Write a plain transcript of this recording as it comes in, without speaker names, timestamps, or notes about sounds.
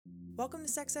Welcome to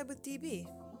Sex Ed with DB.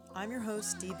 I'm your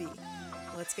host, DB.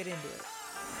 Let's get into it.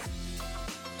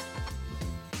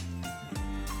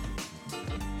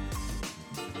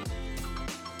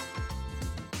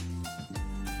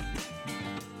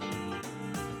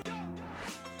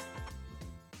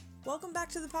 Welcome back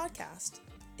to the podcast.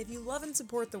 If you love and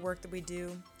support the work that we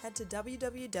do, head to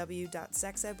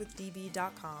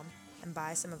www.sexedwithdb.com and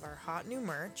buy some of our hot new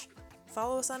merch.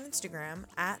 Follow us on Instagram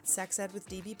at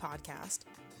sexedwithdbpodcast.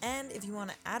 And if you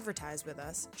want to advertise with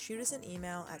us, shoot us an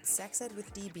email at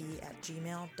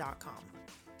sexedwithdb@gmail.com.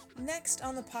 Next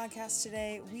on the podcast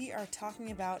today, we are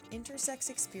talking about intersex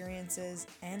experiences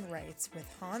and rights with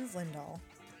Hans Lindahl,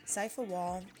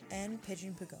 Saifa and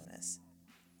Pidgeon Pagonis.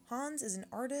 Hans is an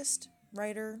artist,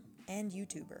 writer, and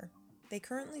YouTuber. They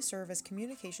currently serve as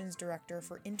communications director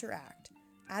for Interact,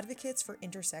 Advocates for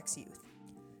Intersex Youth.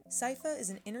 Saifa is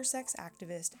an intersex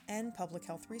activist and public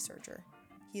health researcher.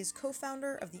 He is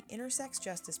co-founder of the Intersex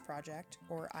Justice Project,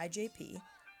 or IJP,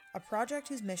 a project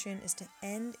whose mission is to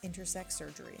end intersex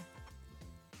surgery.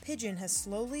 Pidgeon has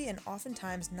slowly and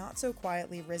oftentimes not so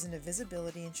quietly risen to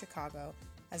visibility in Chicago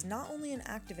as not only an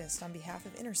activist on behalf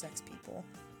of intersex people,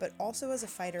 but also as a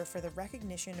fighter for the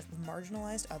recognition of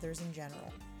marginalized others in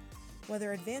general.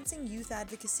 Whether advancing youth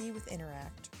advocacy with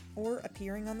Interact, or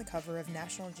appearing on the cover of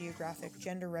National Geographic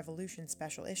Gender Revolution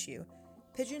special issue,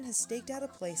 Pidgeon has staked out a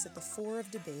place at the fore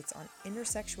of debates on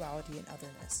intersexuality and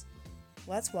otherness.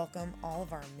 Let's welcome all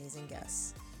of our amazing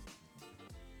guests.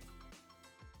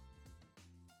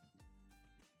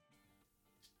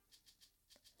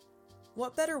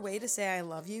 What better way to say I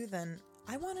love you than,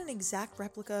 I want an exact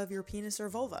replica of your penis or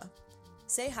vulva?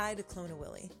 Say hi to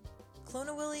Clone-A-Willy.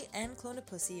 Clone-A-Willy and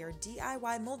Clone-A-Pussy are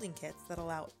DIY molding kits that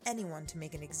allow anyone to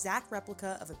make an exact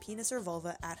replica of a penis or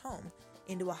vulva at home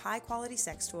into a high-quality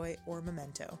sex toy or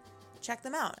memento. Check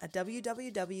them out at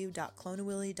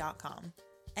www.cloneawilly.com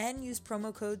and use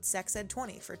promo code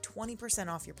SEXED20 for 20%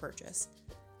 off your purchase.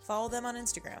 Follow them on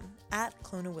Instagram at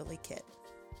Clone-A-Willy-Kit.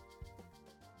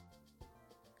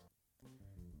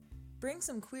 Bring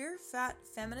some queer, fat,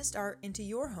 feminist art into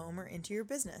your home or into your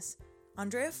business.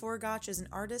 Andrea Forgach is an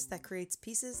artist that creates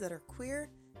pieces that are queer,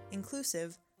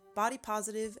 inclusive, body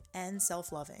positive, and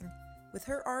self-loving. With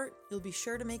her art, you'll be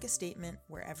sure to make a statement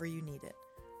wherever you need it.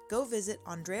 Go visit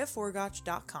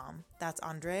AndreaForgach.com, that's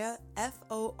Andrea,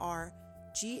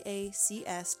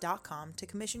 Forgacs.com to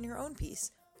commission your own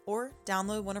piece, or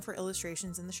download one of her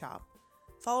illustrations in the shop.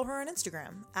 Follow her on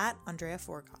Instagram, at Andrea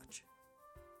Forgach.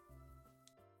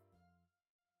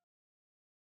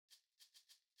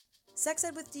 Sex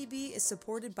Ed with DB is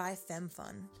supported by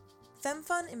FemFun.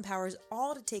 FemFun empowers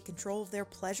all to take control of their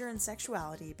pleasure and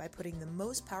sexuality by putting the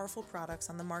most powerful products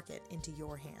on the market into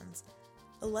your hands.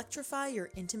 Electrify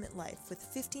your intimate life with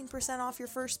 15% off your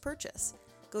first purchase.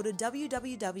 Go to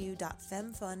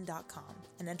www.femfun.com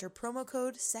and enter promo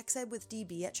code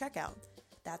SEXEDWithDB at checkout.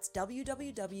 That's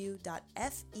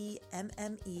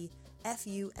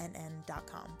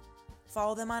www.FEMMEFUNN.com.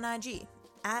 Follow them on IG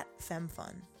at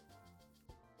FemFun.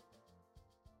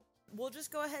 We'll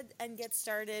just go ahead and get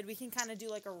started. We can kind of do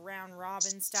like a round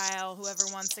robin style. Whoever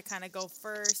wants to kind of go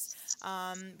first.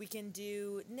 We can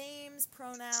do names,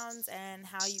 pronouns, and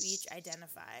how you each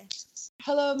identify.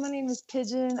 Hello, my name is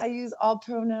Pidgeon. I use all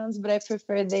pronouns, but I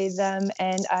prefer they, them,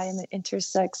 and I am an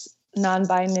intersex,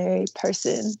 non-binary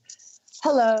person.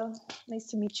 Hello, nice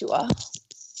to meet you all.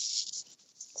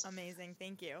 Amazing,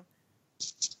 thank you.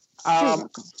 I'll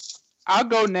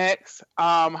go next.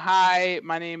 Hi,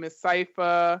 my name is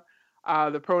Saifa.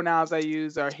 The pronouns I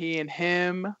use are he and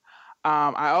him.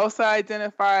 I also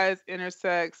identify as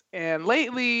intersex, and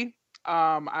lately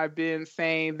I've been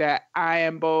saying that I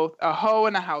am both a hoe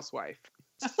and a housewife.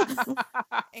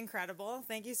 Incredible.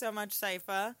 Thank you so much,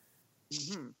 Saifa.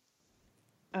 Mm-hmm.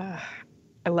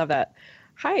 I love that.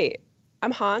 Hi,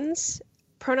 I'm Hans.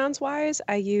 Pronouns-wise,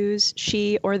 I use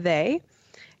she or they,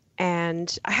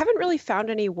 and I haven't really found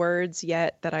any words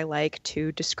yet that I like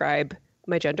to describe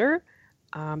my gender.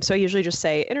 So I usually just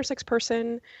say intersex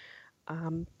person.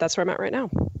 That's where I'm at right now.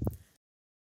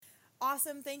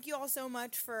 Awesome. Thank you all so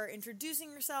much for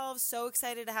introducing yourselves. So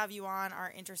excited to have you on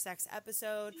our intersex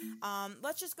episode.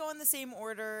 Let's just go in the same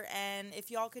order. And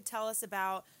if y'all could tell us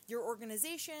about your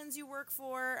organizations you work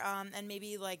for, and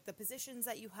maybe like the positions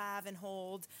that you have and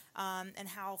hold, and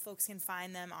how folks can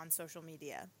find them on social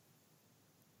media.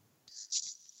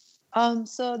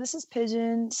 So this is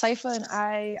Pidgeon. Saifa and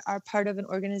I are part of an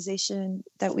organization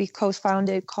that we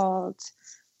co-founded called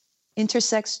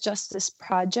Intersex Justice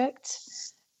Project.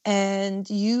 And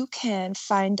you can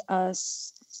find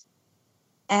us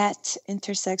at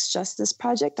Intersex Justice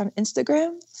Project on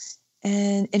Instagram.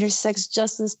 and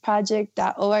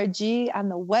intersexjusticeproject.org on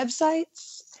the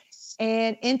websites,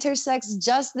 and Intersex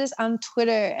Justice on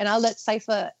Twitter. And I'll let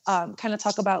Saifa kind of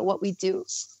talk about what we do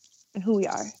and who we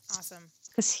are. Awesome.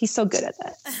 Because he's so good at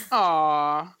that.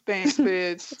 Aw, thanks,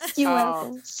 Pidge. You're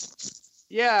welcome.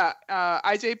 Yeah,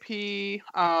 IJP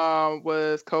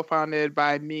was co-founded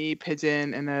by me,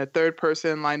 Pidgeon, and a third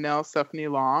person, Lindahl Stephanie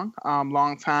Long,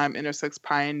 longtime intersex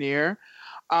pioneer.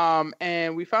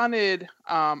 And we founded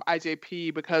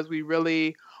IJP because we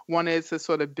really wanted to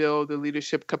sort of build the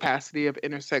leadership capacity of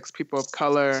intersex people of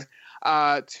color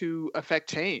to affect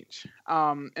change.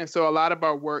 And so a lot of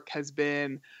our work has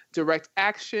been direct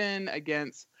action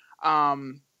against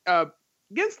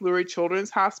Lurie Children's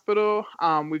Hospital.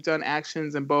 We've done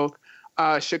actions in both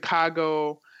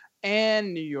Chicago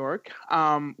and New York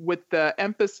with the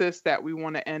emphasis that we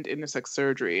want to end intersex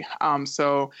surgery.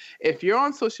 So if you're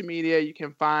on social media, you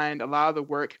can find a lot of the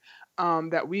work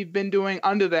that we've been doing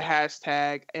under the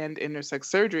hashtag end intersex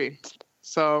surgery.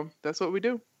 So that's what we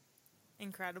do.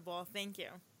 Incredible. Thank you.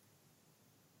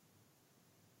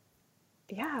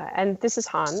 Yeah, and this is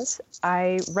Hans.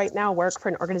 I right now work for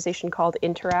an organization called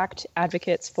Interact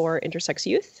Advocates for Intersex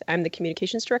Youth. I'm the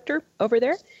communications director over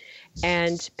there.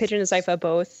 And Pidgeon and Saifa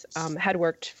both had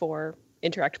worked for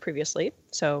Interact previously.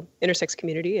 So intersex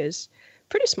community is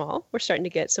pretty small. We're starting to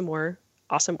get some more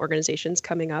awesome organizations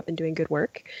coming up and doing good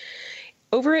work.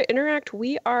 Over at Interact,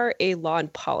 we are a law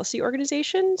and policy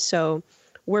organization. So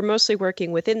we're mostly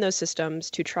working within those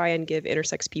systems to try and give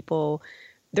intersex people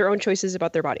their own choices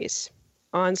about their bodies.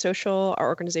 On social, our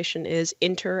organization is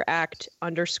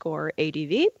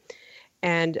interact_ADV.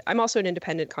 And I'm also an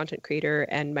independent content creator,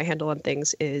 and my handle on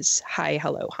things is hi,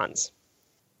 hello, Hans.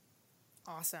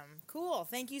 Awesome. Cool.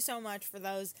 Thank you so much for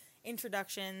those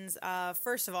introductions.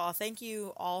 First of all, thank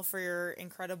you all for your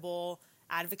incredible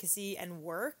advocacy and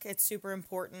work. It's super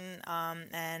important,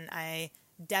 and I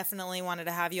definitely wanted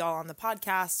to have you all on the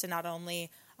podcast to not only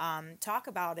talk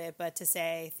about it, but to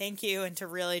say thank you and to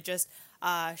really just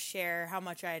share how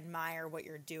much I admire what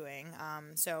you're doing.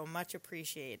 So much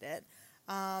appreciated.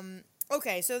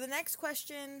 Okay, so the next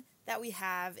question that we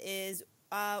have is,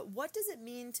 what does it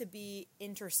mean to be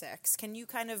intersex? Can you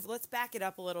let's back it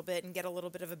up a little bit and get a little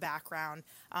bit of a background,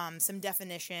 some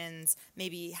definitions,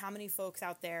 maybe how many folks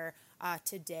out there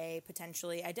today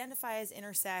potentially identify as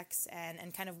intersex,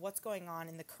 and kind of what's going on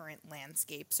in the current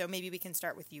landscape. So maybe we can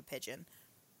start with you, Pidgeon.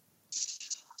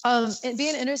 And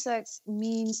being intersex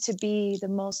means to be the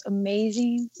most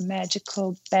amazing,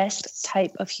 magical, best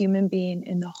type of human being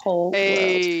in the whole world.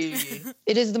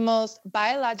 It is the most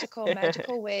biological,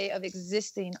 magical way of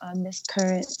existing on this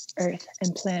current earth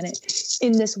and planet,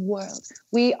 in this world.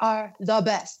 We are the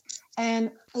best.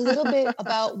 And a little bit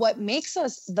about what makes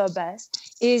us the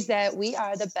best is that we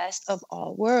are the best of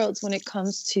all worlds when it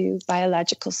comes to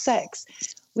biological sex.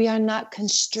 We are not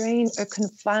constrained or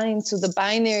confined to the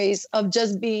binaries of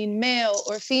just being male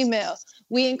or female.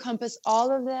 We encompass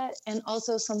all of that and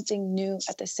also something new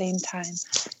at the same time.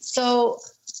 So,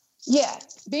 yeah,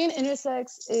 being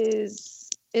intersex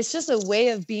it's just a way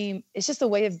of being. It's just a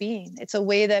way of being. It's a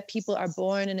way that people are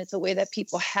born, and it's a way that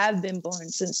people have been born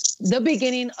since the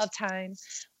beginning of time.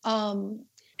 And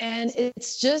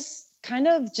it's just kind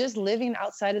of just living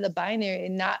outside of the binary,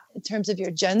 not in terms of your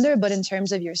gender, but in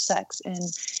terms of your sex. And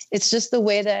it's just the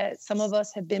way that some of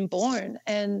us have been born.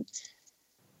 And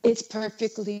it's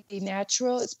perfectly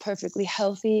natural. It's perfectly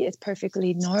healthy. It's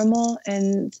perfectly normal.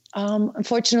 And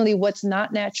unfortunately, what's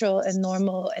not natural and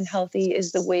normal and healthy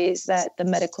is the ways that the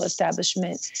medical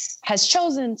establishment has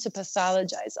chosen to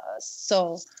pathologize us.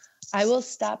 So I will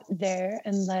stop there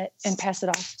and pass it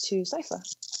off to Saifa.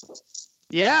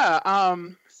 Yeah.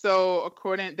 So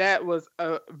that was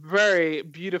a very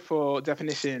beautiful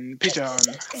definition, Pidgeon.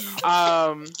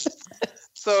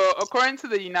 So according to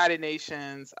the United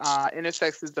Nations,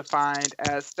 intersex is defined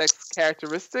as sex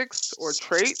characteristics or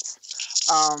traits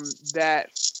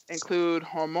that include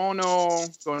hormonal,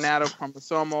 gonadal,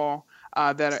 chromosomal,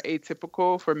 that are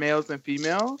atypical for males and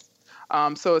females.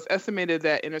 So it's estimated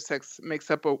that intersex makes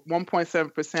up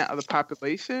 1.7% of the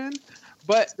population.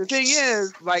 But the thing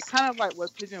is, kind of like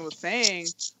what Pidgeon was saying,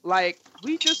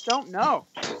 we just don't know,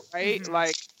 right?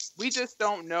 Mm-hmm. We just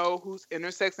don't know who's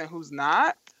intersex and who's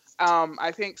not.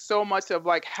 I think so much of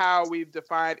how we've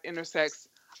defined intersex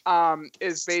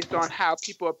is based on how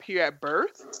people appear at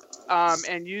birth.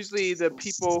 And usually the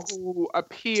people who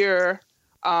appear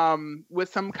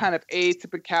with some kind of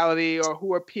atypicality or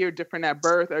who appear different at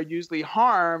birth are usually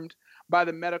harmed by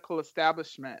the medical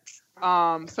establishment.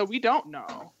 So we don't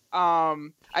know.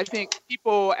 I think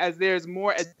people, as there's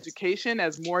more education,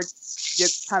 as more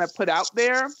gets kind of put out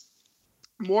there,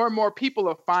 more and more people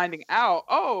are finding out,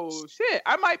 oh shit,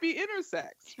 I might be intersex,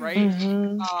 right?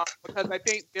 Because I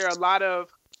think there are a lot of,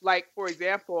 like, for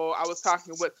example, I was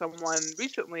talking with someone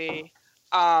recently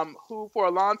who for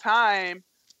a long time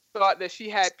thought that she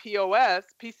had PCOS,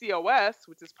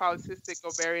 which is polycystic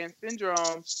ovarian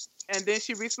syndrome, and then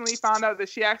she recently found out that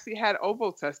she actually had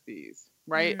ovotestes,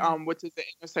 right? Which is the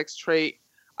intersex trait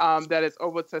that is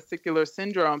ovotesticular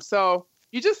syndrome. So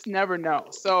you just never know.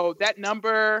 So that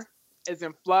number is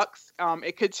in flux.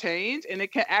 It could change, and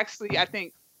it can actually, I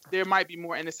think there might be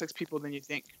more intersex people than you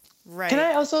think. Right. Can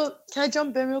I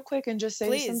jump in real quick and just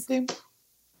say something?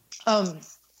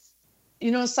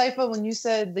 Saifa, when you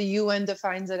said the UN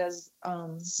defines it as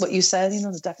what you said,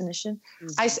 the definition,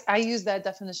 I use that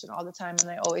definition all the time, and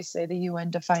I always say the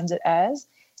UN defines it as.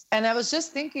 And I was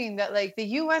just thinking that, like, the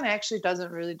UN actually doesn't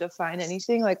really define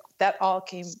anything. Like, that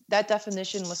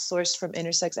definition was sourced from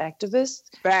intersex activists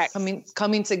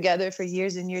coming together for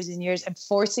years and years and years and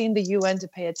forcing the UN to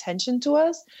pay attention to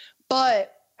us.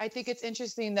 But I think it's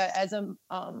interesting that as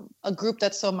a group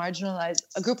that's so marginalized,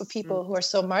 a group of people who are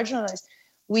so marginalized,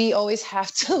 we always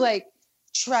have to, like,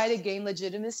 try to gain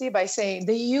legitimacy by saying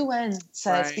the UN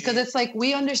says, because it's like,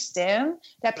 we understand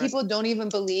that people don't even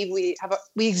believe we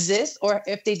exist, or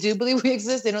if they do believe we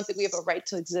exist, they don't think we have a right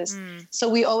to exist. So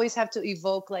we always have to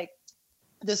evoke, like,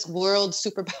 this world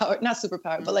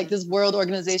superpower, but like this world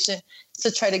organization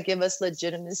to try to give us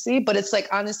legitimacy. But it's like,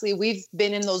 honestly, we've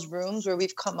been in those rooms where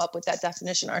we've come up with that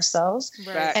definition ourselves.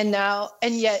 Right. And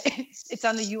yet it's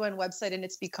on the UN website and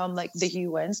it's become like the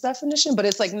UN's definition, but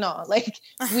it's like, no, like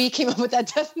we came up with that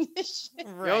definition.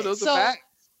 Right. Yo, those are facts.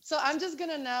 So I'm just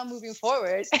going to now, moving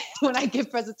forward, when I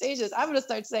give presentations, I'm going to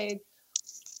start saying,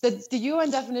 the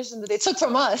UN definition that they took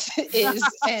from us is,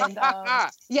 and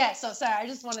so sorry,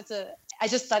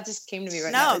 that just came to me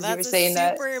right now as you were saying that. No,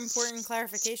 that's a super important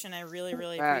clarification. I really,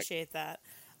 really appreciate that.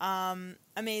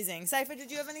 Amazing. Saifa,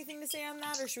 did you have anything to say on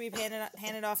that, or should we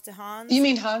hand it off to Hans? You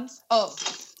mean Hans? Oh.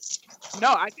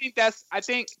 No, I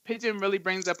think Pidgeon really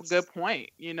brings up a good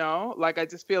point, Like, I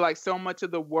just feel like so much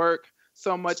of the work,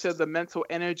 so much of the mental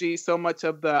energy, so much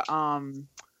of the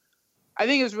I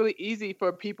think it's really easy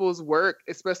for people's work,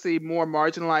 especially more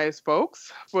marginalized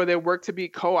folks, for their work to be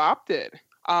co-opted.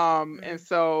 And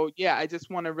so, I just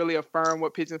want to really affirm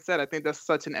what Pidgeon said. I think that's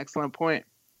such an excellent point.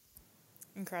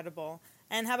 Incredible.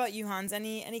 And how about you, Hans?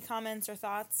 Any comments or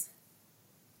thoughts?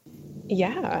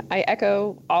 Yeah, I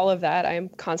echo all of that. I am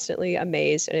constantly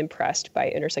amazed and impressed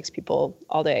by intersex people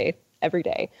all day, every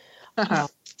day.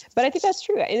 But I think that's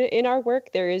true. In our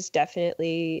work, there is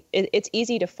definitely, it's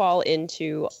easy to fall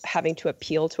into having to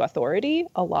appeal to authority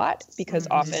a lot, because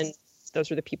often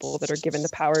those are the people that are given the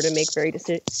power to make very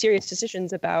serious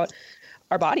decisions about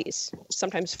our bodies,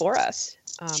 sometimes for us.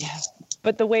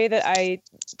 But the way that I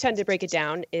tend to break it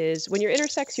down is, when you're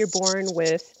intersex, you're born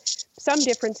with some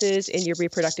differences in your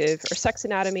reproductive or sex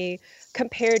anatomy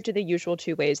compared to the usual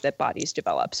two ways that bodies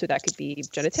develop. So that could be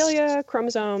genitalia,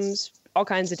 chromosomes, all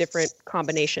kinds of different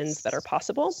combinations that are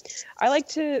possible. I like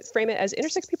to frame it as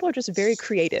intersex people are just very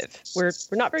creative. We're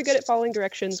not very good at following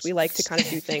directions. We like to kind of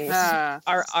do things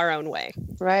our own way.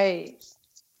 Right.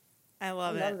 I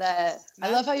love it. I love that. I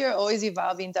love how you're always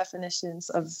evolving definitions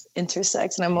of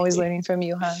intersex, and I'm always learning from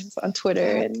you, Hans, on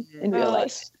Twitter and in real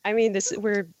life. I mean,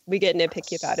 we get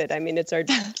nitpicky about it. I mean, it's our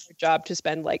job to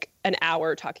spend like an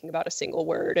hour talking about a single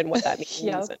word and what that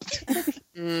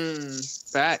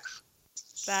means. Facts.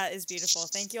 That is beautiful.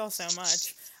 Thank you all so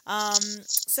much.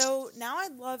 So now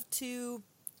I'd love to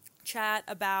chat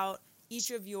about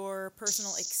each of your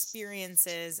personal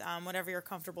experiences, whatever you're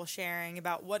comfortable sharing,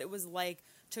 about what it was like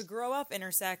to grow up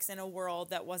intersex in a world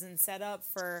that wasn't set up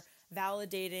for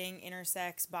validating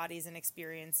intersex bodies and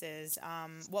experiences.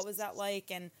 What was that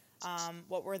like, and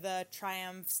what were the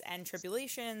triumphs and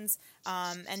tribulations,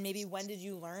 and maybe when did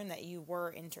you learn that you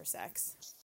were intersex?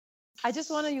 I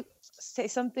just want to say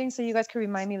something so you guys can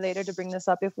remind me later to bring this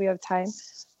up if we have time.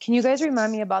 Can you guys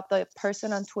remind me about the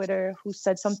person on Twitter who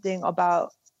said something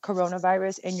about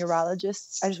coronavirus and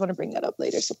urologists? I just want to bring that up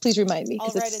later, so please remind me. I'll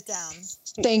write it down.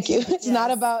 Thank you. It's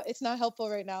not helpful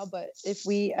right now, but if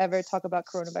we ever talk about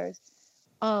coronavirus,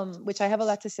 which I have a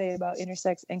lot to say about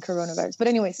intersex and coronavirus. But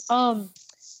anyways,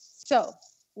 so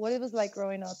what it was like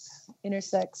growing up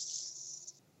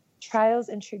intersex, trials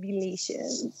and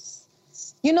tribulations.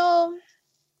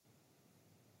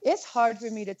 It's hard for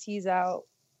me to tease out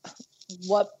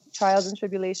what trials and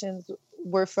tribulations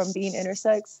were from being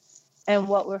intersex and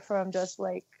what were from just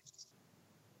like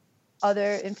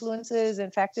other influences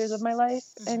and factors of my life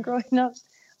and growing up.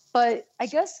 But I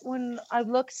guess when I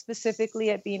look specifically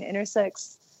at being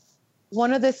intersex,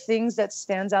 one of the things that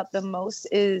stands out the most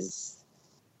is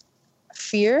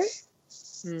fear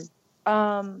Mm.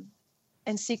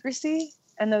 and secrecy,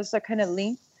 and those are kind of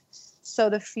linked. So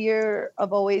the fear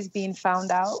of always being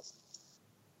found out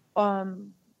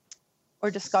or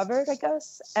discovered, I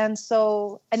guess. And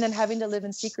then having to live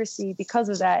in secrecy because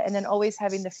of that, and then always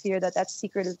having the fear that that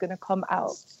secret is going to come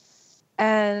out.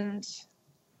 And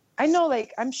I know,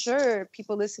 like, I'm sure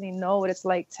people listening know what it's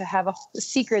like to have a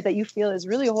secret that you feel is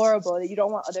really horrible, that you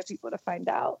don't want other people to find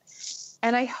out.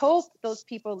 And I hope the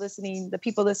people listening,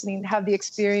 have the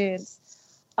experience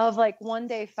of, like, one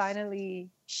day finally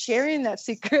sharing that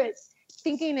secret,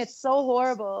 thinking it's so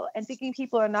horrible and thinking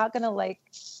people are not going to, like,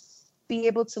 be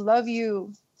able to love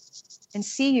you and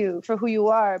see you for who you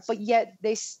are. But yet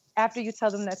after you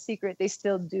tell them that secret, they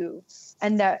still do.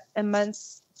 And that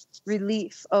immense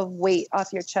relief of weight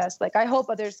off your chest. Like, I hope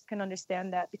others can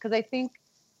understand that, because I think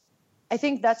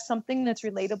that's something that's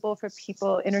relatable for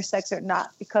people, intersex or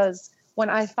not. Because when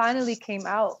I finally came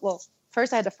out, well,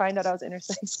 first I had to find out I was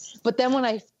intersex, but then when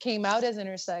I came out as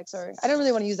intersex, or I don't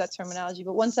really want to use that terminology,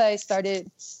 but once I started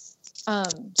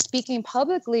speaking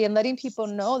publicly and letting people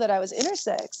know that I was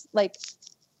intersex, like,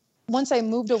 once I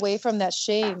moved away from that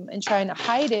shame and trying to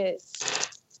hide it,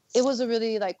 it was a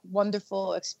really, like,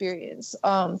 wonderful experience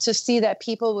to see that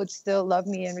people would still love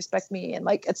me and respect me and,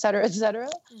 like, et cetera, et cetera.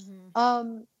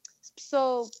 Mm-hmm.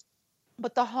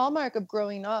 But the hallmark of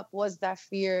growing up was that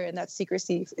fear and that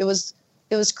secrecy. It was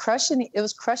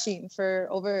crushing for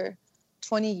over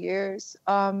 20 years.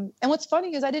 And what's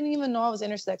funny is I didn't even know I was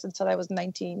intersex until I was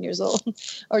 19 years old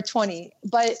or 20.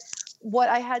 But what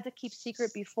I had to keep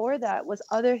secret before that was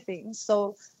other things.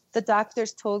 So the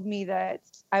doctors told me that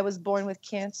I was born with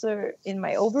cancer in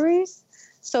my ovaries.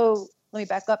 So let me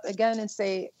back up again and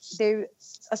say they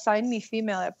assigned me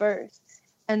female at birth.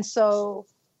 And so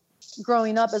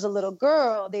growing up as a little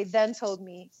girl, they then told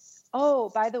me, oh,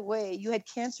 by the way, you had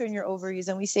cancer in your ovaries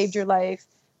and we saved your life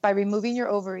by removing your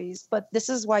ovaries. But this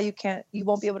is why you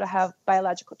won't be able to have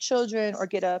biological children or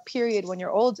get a period when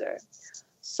you're older.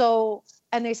 So,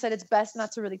 and they said it's best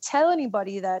not to really tell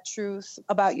anybody that truth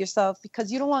about yourself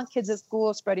because you don't want kids at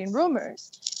school spreading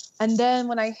rumors. And then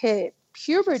when I hit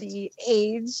puberty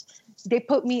age, they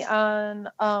put me on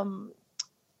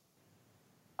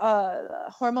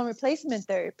hormone replacement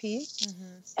therapy.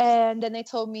 Mm-hmm. And then they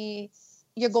told me,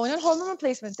 you're going on hormone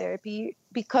replacement therapy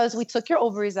because we took your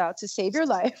ovaries out to save your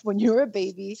life when you were a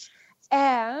baby.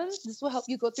 And this will help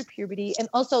you go through puberty. And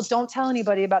also don't tell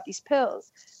anybody about these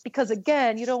pills because,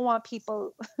 again, you don't want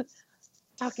people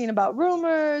talking about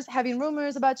rumors, having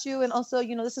rumors about you. And also,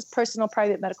 this is personal,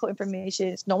 private medical information.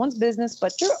 It's no one's business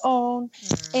but your own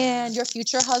and your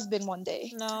future husband one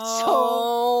day.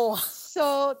 No.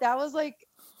 So that was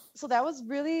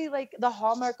really, like, the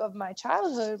hallmark of my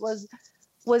childhood was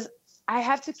I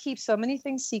have to keep so many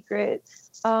things secret.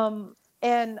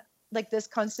 And, like, this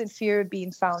constant fear of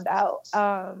being found out.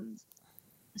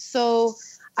 So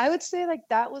I would say, like,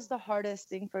 that was the hardest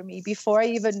thing for me before I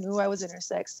even knew I was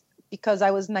intersex, because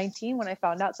I was 19 when I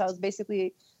found out. So I was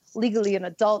basically legally an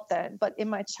adult then. But in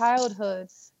my childhood,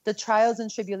 the trials and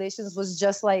tribulations was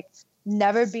just, like,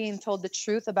 never being told the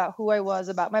truth about who I was,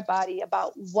 about my body,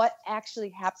 about what actually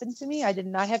happened to me. I did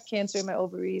not have cancer in my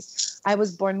ovaries. I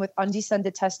was born with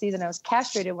undescended testes and I was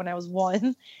castrated when I was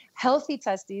 1. Healthy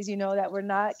testes, that were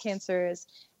not cancerous.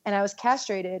 And I was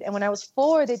castrated. And when I was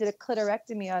 4, they did a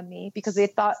clitorectomy on me because they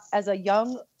thought as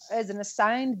an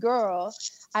assigned girl,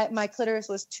 my clitoris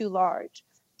was too large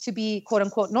to be quote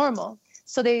unquote normal.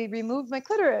 So they removed my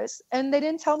clitoris and they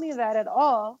didn't tell me that at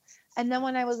all. And then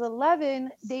when I was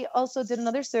 11, they also did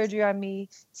another surgery on me,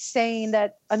 saying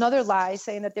that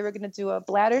they were going to do a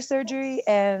bladder surgery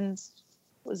and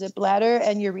bladder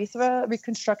and urethra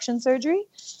reconstruction surgery.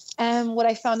 And what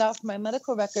I found out from my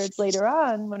medical records later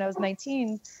on when I was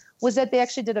 19 was that they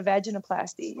actually did a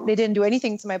vaginoplasty. They didn't do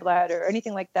anything to my bladder or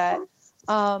anything like that.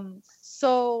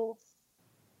 So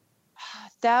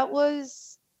that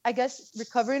was, I guess,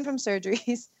 recovering from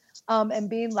surgeries and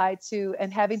being lied to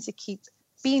and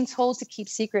being told to keep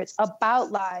secrets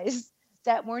about lies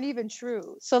that weren't even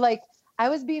true. So, like, I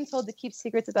was being told to keep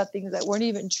secrets about things that weren't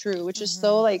even true, which is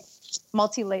so, like,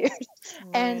 multi-layered.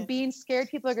 Right. And being scared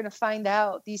people are going to find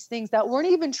out these things that weren't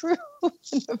even true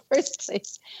in the first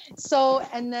place. So,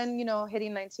 and then,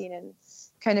 hitting 19 and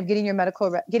kind of getting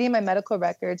my medical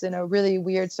records in a really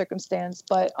weird circumstance.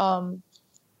 But, and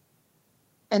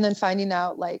then finding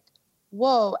out, like,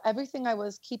 whoa, everything I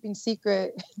was keeping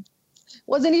secret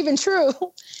wasn't even true.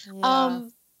 Yeah.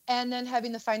 And then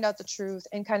having to find out the truth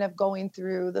and kind of going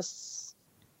through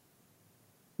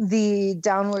the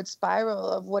downward spiral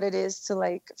of what it is to,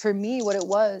 like, for me, what it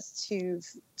was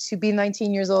to be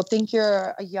 19 years old, think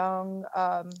you're a young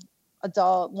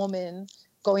adult woman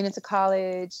going into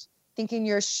college, thinking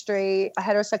you're straight, a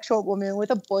heterosexual woman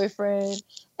with a boyfriend,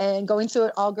 and going to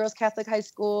an all-girls Catholic high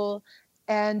school,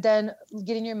 and then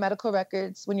getting your medical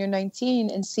records when you're 19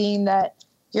 and seeing that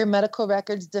your medical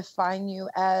records define you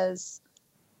as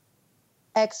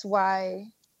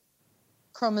XY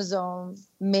chromosome,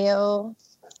 male,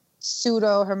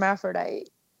 pseudo hermaphrodite,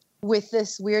 with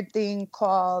this weird thing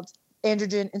called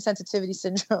androgen insensitivity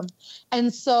syndrome.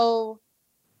 And so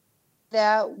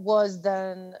that was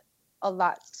then a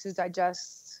lot to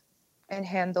digest and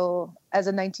handle as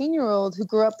a 19-year-old who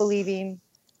grew up believing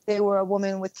they were a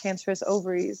woman with cancerous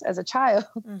ovaries as a child,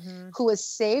 who was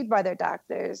saved by their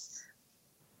doctors.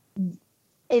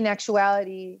 In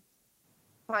actuality,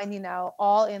 finding out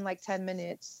all in like 10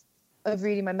 minutes of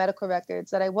reading my medical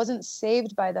records that I wasn't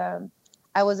saved by them.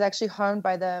 I was actually harmed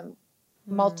by them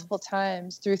multiple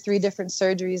times through 3 different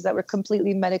surgeries that were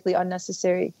completely medically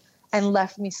unnecessary and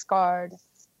left me scarred.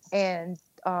 And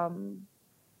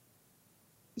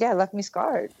left me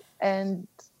scarred. And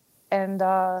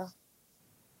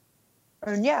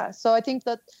yeah, so I think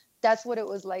that's what it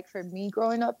was like for me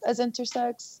growing up as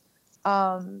intersex.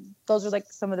 Those are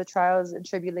like some of the trials and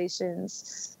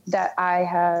tribulations that I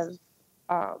have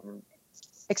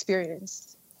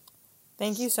experienced.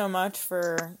 Thank you so much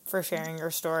for sharing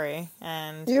your story.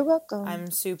 And you're welcome. I'm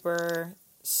super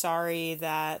sorry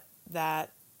that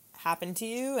happened to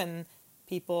you, and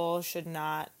people should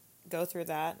not go through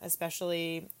that,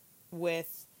 especially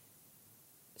with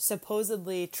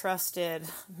supposedly trusted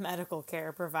medical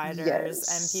care providers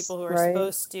and people who are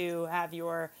supposed to have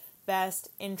your best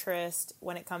interest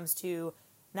when it comes to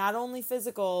not only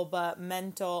physical, but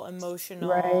mental,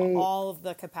 emotional, all of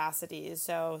the capacities.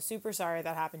 So super sorry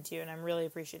that happened to you, and I'm really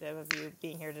appreciative of you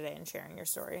being here today and sharing your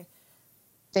story.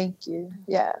 Thank you.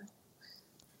 Yeah.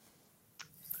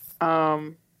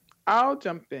 I'll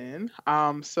jump in.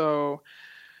 So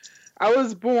I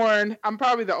was born, I'm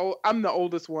the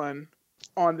oldest one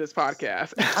on this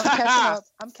podcast.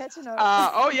 I'm catching up.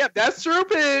 Oh yeah, that's true,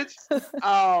 Pidge.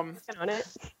 On it.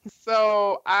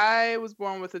 So I was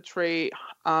born with a trait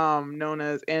known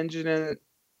as androgen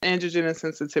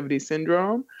insensitivity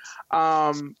syndrome,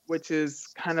 which is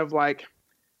kind of like,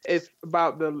 it's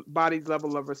about the body's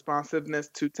level of responsiveness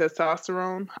to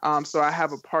testosterone. So I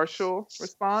have a partial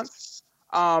response.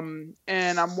 And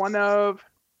I'm one of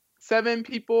 7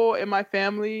 people in my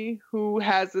family who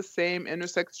has the same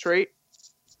intersex trait.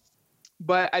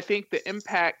 But I think the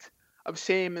impact of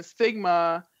shame and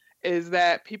stigma is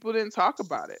that people didn't talk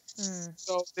about it.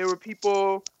 So there were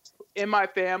people in my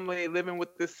family living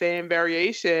with the same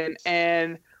variation,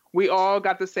 and we all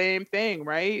got the same thing,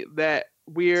 right? That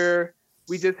we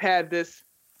just had this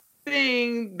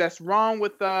thing that's wrong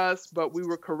with us, but we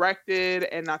were corrected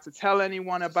and not to tell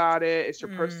anyone about it. It's your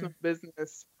personal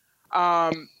business.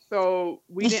 So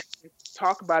we didn't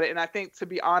talk about it. And I think, to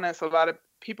be honest, a lot of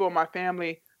people in my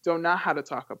family don't know how to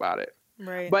talk about it.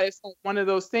 Right. But it's like one of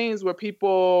those things where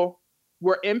people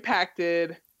were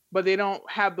impacted, but they don't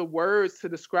have the words to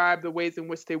describe the ways in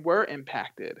which they were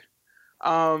impacted.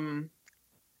 And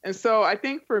so I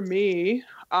think for me,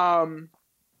 I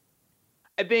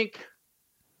think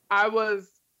I was,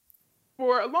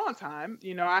 for a long time,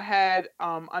 I had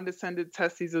undescended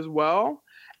testes as well.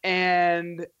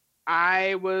 And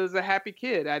I was a happy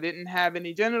kid. I didn't have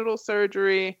any genital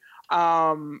surgery.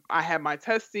 I had my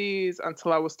testes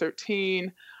until I was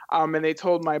 13. And they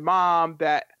told my mom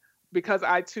that because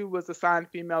I too was assigned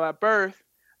female at birth,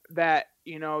 that,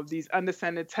 these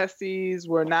undescended testes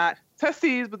were not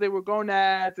testes, but they were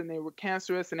gonads, and they were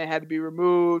cancerous, and they had to be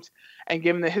removed. And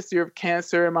given the history of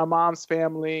cancer in my mom's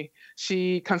family,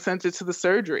 she consented to the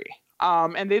surgery.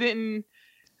 And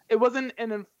it wasn't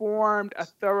a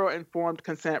thorough informed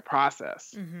consent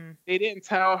process. They didn't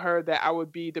tell her that I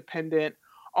would be dependent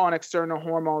on external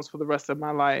hormones for the rest of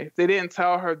my life. They didn't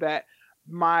tell her that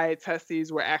my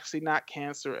testes were actually not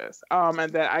cancerous,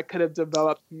 and that I could have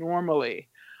developed normally.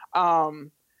 And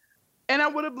I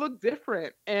would have looked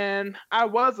different, and I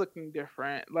was looking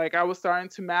different. Like, I was starting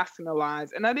to masculinize,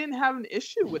 and I didn't have an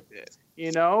issue with it,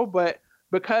 but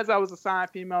because I was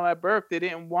assigned female at birth, they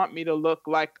didn't want me to look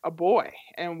like a boy,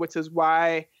 and which is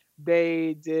why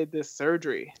they did this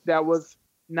surgery that was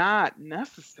not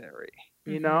necessary,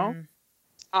 And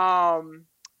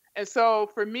so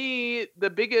for me, the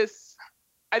biggest,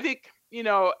 I think,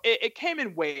 it came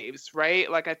in waves,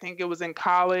 right? Like, I think it was in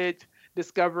college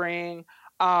discovering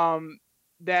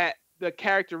that the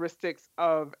characteristics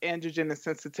of androgen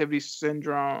insensitivity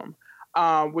syndrome,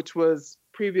 which was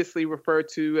previously referred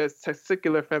to as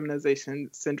testicular feminization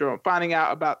syndrome, finding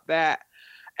out about that.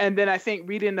 And then I think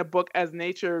reading the book As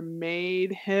Nature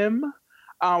Made Him,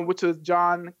 which is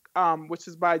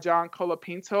by John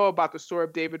Colapinto, about the story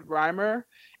of David Reimer,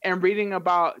 and reading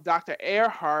about Dr.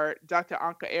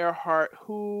 Anka Earhart,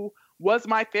 who was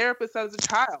my therapist as a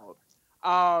child,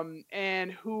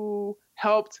 and who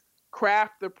helped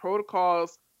craft the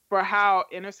protocols for how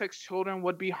intersex children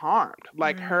would be harmed,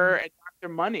 like her and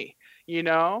Dr. Money, you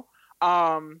know?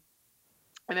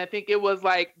 And I think it was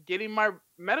like getting my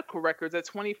medical records at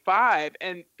 25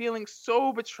 and feeling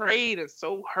so betrayed and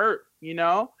so hurt, you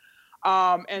know?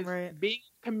 And being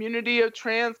a community of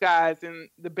trans guys in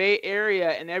the Bay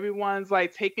Area, and everyone's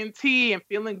like taking tea and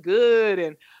feeling good,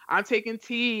 and I'm taking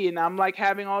tea and I'm like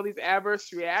having all these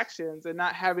adverse reactions and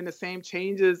not having the same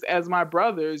changes as my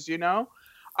brothers, you know?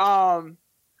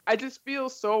 I just feel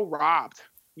so robbed,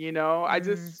 you know? I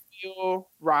just feel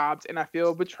robbed and I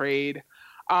feel betrayed.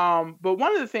 But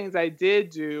one of the things I did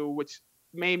do, which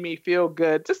made me feel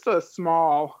good, just a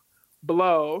small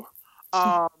blow,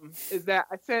 is that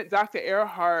I sent Dr.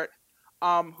 Earhart,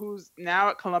 who's now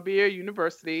at Columbia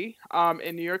University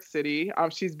in New York City.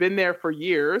 She's been there for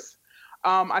years.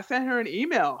 I sent her an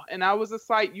email and I was just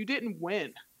like, you didn't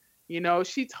win. You know,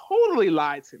 she totally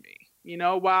lied to me. You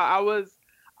know, while I was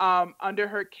under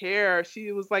her care,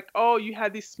 she was like, oh, you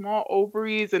had these small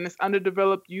ovaries and this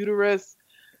underdeveloped uterus.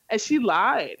 And she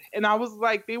lied. And I was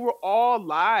like, they were all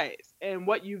lies. And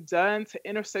what you've done to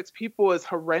intersex people is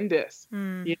horrendous. You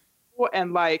know?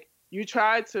 And like, you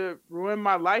tried to ruin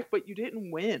my life, but you didn't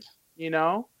win, you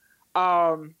know?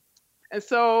 And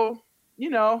so, you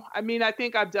know, I mean, I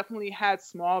think I've definitely had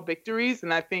small victories.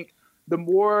 And I think the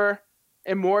more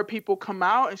and more people come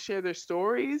out and share their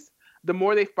stories, the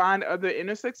more they find other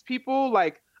intersex people.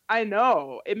 Like, I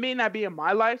know it may not be in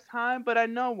my lifetime, but I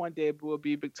know one day we'll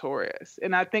be victorious.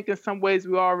 And I think in some ways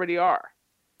we already are.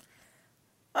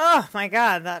 Oh my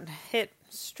God, that hit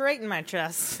straight in my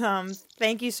chest.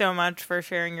 Thank you so much for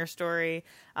sharing your story.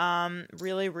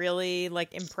 Really, really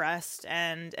like impressed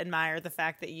and admire the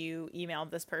fact that you emailed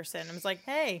this person and was like,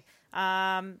 hey,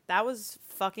 that was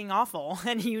fucking awful.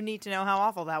 And you need to know how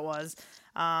awful that was.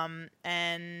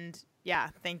 And yeah,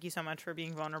 thank you so much for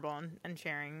being vulnerable and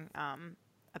sharing,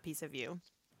 a piece of you.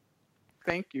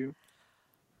 Thank you.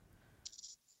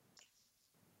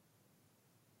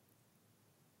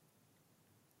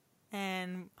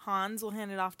 And Hans, we'll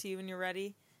hand it off to you when you're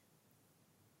ready.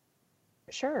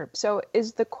 Sure. So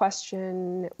is the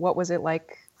question, what was it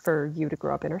like for you to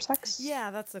grow up intersex? Yeah,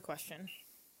 that's the question.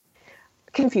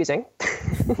 Confusing.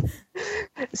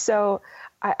 So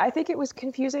I think it was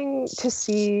confusing to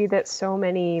see that so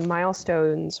many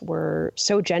milestones were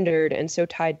so gendered and so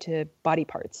tied to body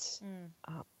parts.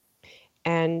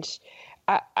 And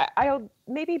I'll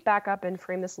maybe back up and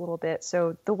frame this a little bit.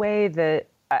 So the way that,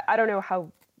 I don't know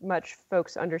how much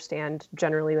folks understand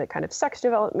generally like kind of sex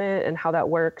development and how that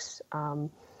works.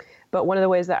 But one of the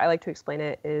ways that I like to explain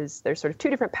it is there's sort of two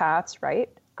different paths, right?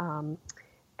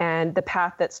 And the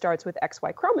path that starts with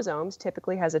XY chromosomes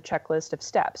typically has a checklist of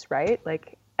steps, right?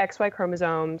 Like XY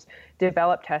chromosomes,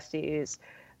 develop testes,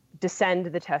 descend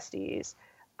the testes,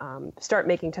 start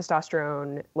making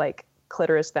testosterone, like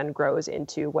clitoris then grows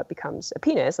into what becomes a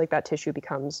penis, like that tissue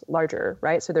becomes larger,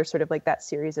 right? So there's sort of like that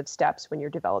series of steps when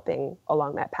you're developing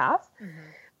along that path.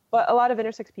 But a lot of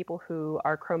intersex people who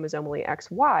are chromosomally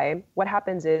XY, what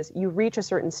happens is you reach a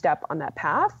certain step on that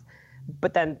path,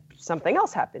 but then something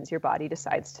else happens. Your body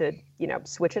decides to, you know,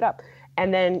 switch it up.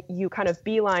 And then you kind of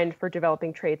beeline for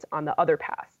developing traits on the other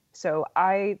path. So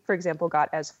I, for example, got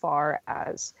as far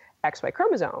as XY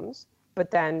chromosomes,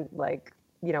 but then like,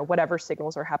 you know, whatever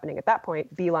signals are happening at that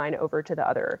point, beeline over to the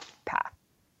other path.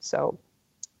 So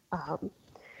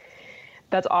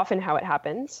that's often how it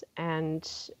happens. And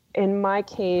in my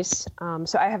case,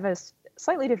 so I have a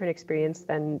slightly different experience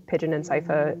than Pidgeon and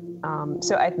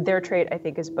Saifa. Their trait, I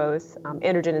think, is both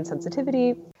androgen and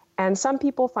sensitivity. And some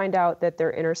people find out that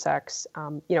they're intersex,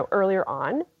 you know, earlier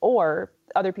on, or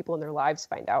other people in their lives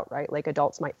find out, right? Like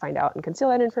adults might find out and conceal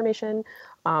that information.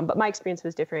 But my experience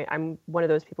was different. I'm one of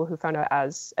those people who found out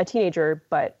as a teenager,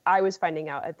 but I was finding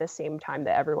out at the same time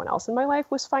that everyone else in my life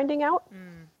was finding out,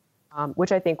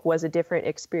 which I think was a different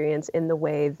experience in the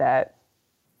way that,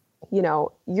 you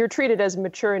know, you're treated as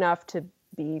mature enough to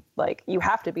be like, you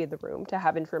have to be in the room to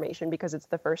have information because it's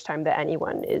the first time that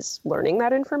anyone is learning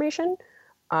that information.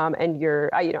 And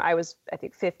I was, I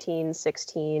think 15,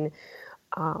 16.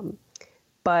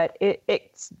 But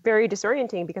it's very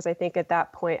disorienting because I think at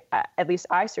that point, at least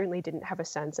I certainly didn't have a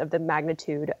sense of the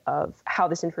magnitude of how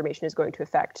this information is going to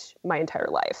affect my entire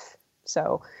life.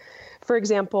 So, for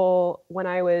example, when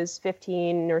I was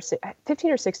 15 or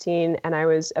 16 and I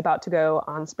was about to go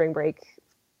on spring break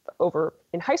over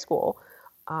in high school,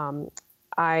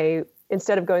 I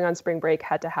instead of going on spring break,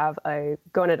 had to have a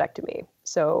gonadectomy.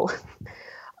 So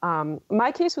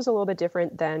my case was a little bit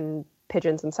different than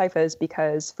Pidgeon's and Saifa's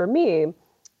because for me,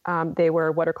 they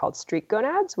were what are called streak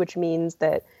gonads, which means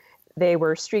that they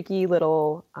were streaky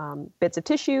little bits of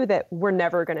tissue that were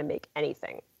never going to make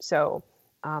anything. So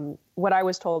what I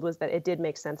was told was that it did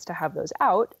make sense to have those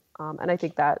out. And I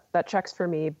think that checks for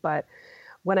me. But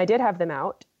when I did have them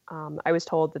out, I was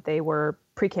told that they were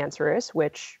precancerous,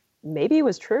 which maybe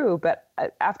was true. But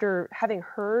after having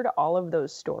heard all of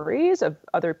those stories of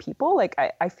other people, like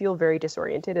I feel very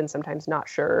disoriented and sometimes not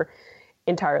sure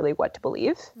entirely what to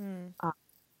believe.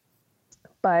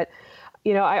 But,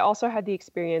 I also had the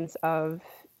experience of,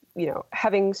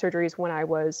 having surgeries when I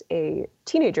was a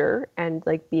teenager and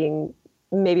like being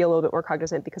maybe a little bit more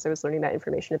cognizant because I was learning that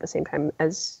information at the same time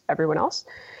as everyone else.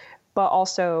 But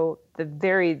also the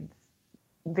very,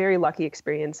 very lucky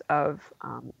experience of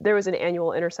there was an annual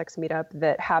intersex meetup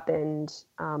that happened,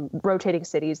 rotating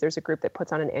cities. There's a group that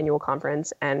puts on an annual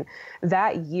conference. And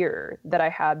that year that I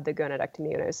had the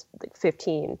gonadectomy when I was like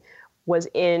 15 was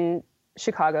in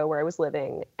Chicago where I was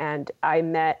living. And I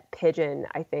met Pidgeon,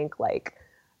 I think like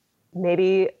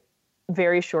maybe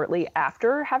very shortly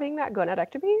after having that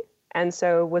gonadectomy. And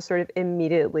so was sort of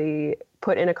immediately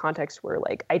put in a context where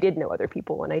like I did know other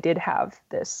people and I did have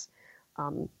this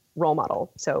role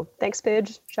model. So thanks,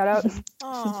 Pidge. Shout out.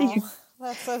 Oh,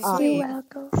 that's so sweet. You're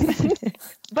welcome.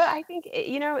 But I think,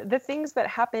 the things that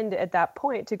happened at that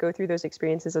point to go through those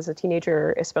experiences as a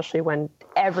teenager, especially when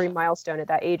every milestone at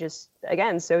that age is,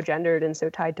 again, so gendered and so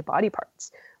tied to body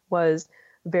parts, was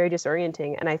very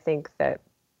disorienting. And I think that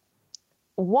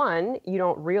one, you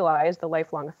don't realize the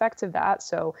lifelong effects of that.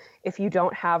 So if you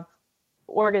don't have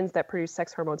organs that produce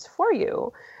sex hormones for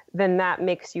you, then that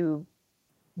makes you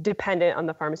dependent on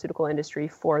the pharmaceutical industry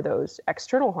for those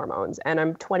external hormones. And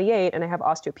I'm 28 and I have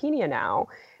osteopenia now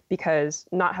because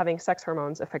not having sex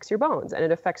hormones affects your bones and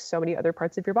it affects so many other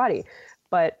parts of your body.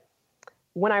 But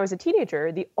when I was a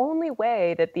teenager, the only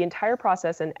way that the entire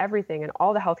process and everything and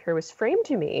all the healthcare was framed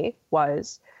to me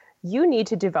was you need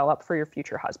to develop for your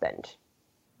future husband.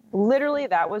 Literally,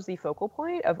 that was the focal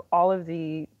point of all of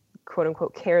the quote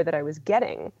unquote care that I was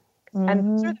getting. Mm-hmm.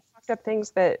 And those are the fucked up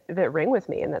things that ring with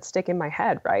me and that stick in my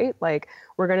head, right? Like,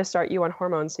 we're going to start you on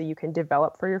hormones so you can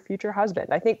develop for your future husband.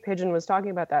 I think Pidgeon was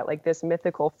talking about that, like this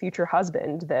mythical future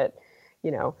husband that,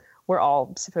 we're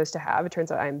all supposed to have. It turns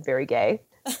out I'm very gay.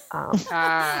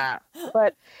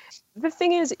 But the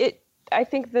thing is, I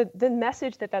think the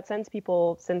message that sends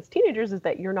people since teenagers is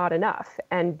that you're not enough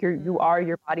and you are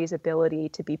your body's ability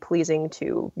to be pleasing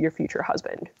to your future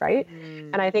husband, right?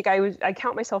 And I think I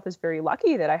count myself as very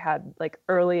lucky that I had like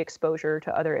early exposure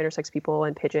to other intersex people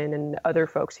and Pidgeon and other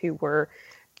folks who were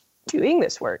doing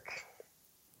this work.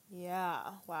 Yeah,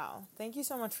 wow. Thank you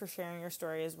so much for sharing your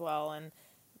story as well. And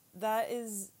that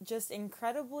is just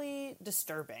incredibly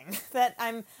disturbing that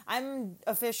I'm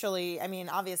officially,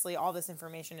 obviously all this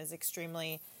information is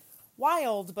extremely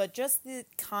wild, but just the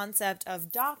concept of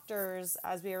doctors,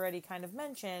 as we already kind of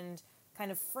mentioned,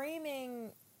 kind of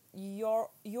framing your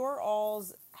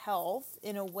all's health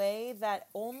in a way that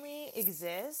only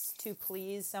exists to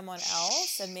please someone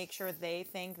else and make sure they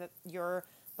think that your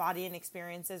body and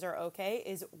experiences are okay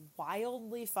is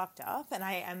wildly fucked up. And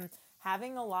I am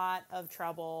having a lot of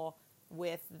trouble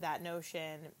with that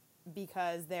notion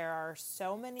because there are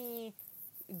so many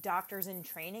doctors in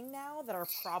training now that are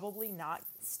probably not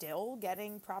still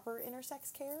getting proper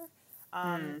intersex care.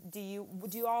 Do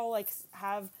you all like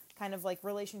have kind of like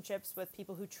relationships with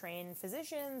people who train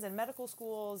physicians and medical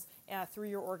schools through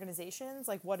your organizations?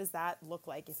 Like, what does that look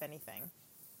like, if anything?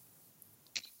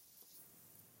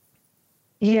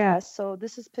 Yeah, so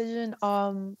this is Pidgeon.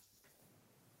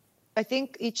 I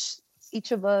think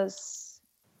each of us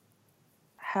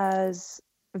has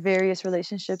various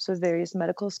relationships with various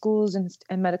medical schools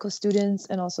and medical students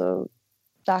and also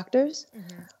doctors.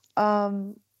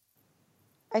 Mm-hmm.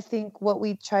 I think what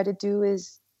we try to do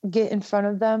is get in front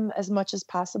of them as much as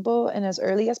possible and as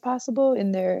early as possible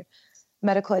in their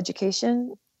medical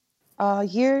education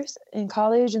years in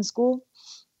college and school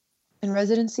and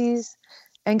residencies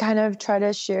and kind of try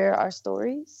to share our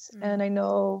stories. Mm-hmm. And I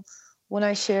know when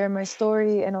I share my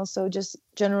story and also just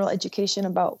general education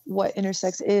about what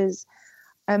intersex is,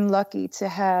 I'm lucky to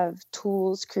have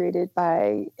tools created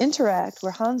by Interact,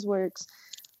 where Hans works,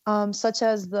 such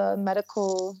as the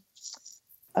medical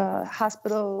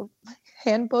hospital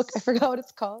handbook. I forgot what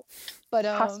it's called, but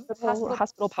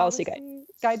hospital policy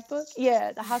guidebook.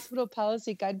 Yeah, the hospital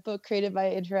policy guidebook created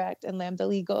by Interact and Lambda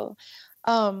Legal,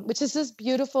 which is this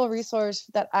beautiful resource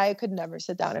that I could never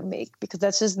sit down and make because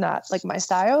that's just not like my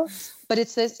style. But it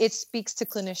says it speaks to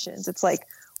clinicians. It's like,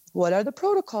 what are the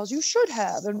protocols you should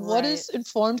have, and what is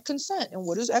informed consent, and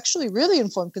what is actually really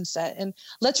informed consent. And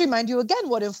let's remind you again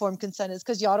what informed consent is,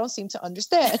 because y'all don't seem to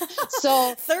understand.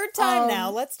 So third time now,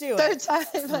 let's do third it. time.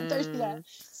 Yeah.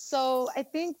 So I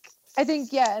think,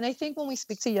 yeah. And I think when we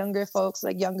speak to younger folks,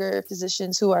 like younger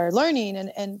physicians who are learning,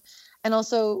 and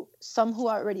also some who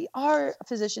already are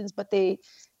physicians, but they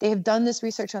have done this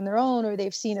research on their own, or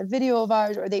they've seen a video of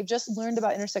ours, or they've just learned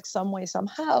about intersex some way,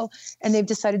 somehow, and they've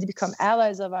decided to become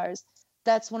allies of ours.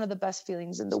 That's one of the best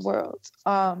feelings in the world.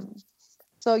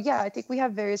 So yeah, I think we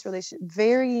have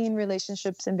varying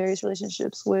relationships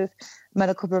with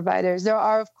medical providers. There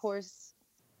are, of course,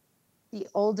 the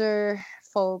older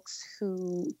folks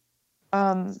who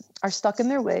are stuck in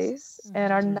their ways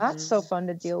and are not so fun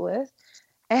to deal with.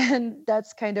 And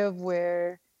that's kind of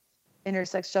where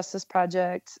Intersex Justice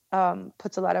Project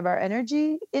puts a lot of our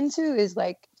energy into, is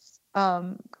like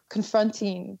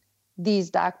confronting these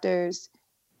doctors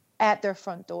at their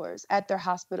front doors, at their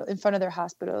hospital, in front of their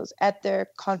hospitals, at their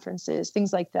conferences,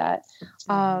 things like that.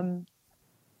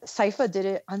 Saifa did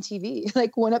it on TV,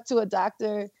 like went up to a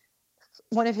doctor,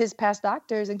 one of his past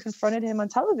doctors, and confronted him on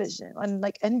television, on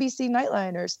like NBC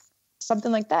Nightline or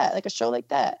something like that, like a show like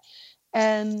that.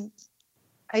 And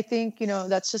I think,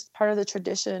 that's just part of the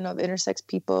tradition of intersex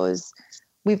people, is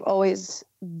we've always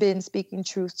been speaking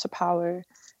truth to power.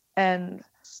 And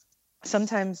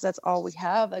sometimes that's all we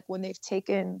have. Like when they've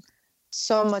taken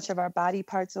so much of our body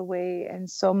parts away and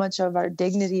so much of our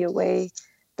dignity away,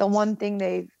 the one thing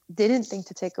they didn't think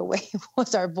to take away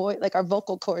was our voice, like our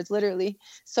vocal cords, literally.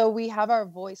 So we have our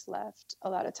voice left a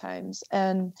lot of times.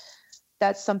 And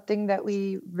that's something that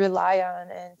we rely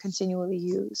on and continually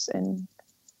use. And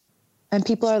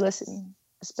people are listening,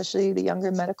 especially the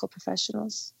younger medical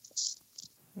professionals.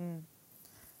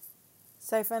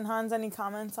 Saifa and Hans, any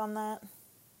comments on that?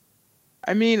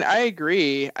 I mean, I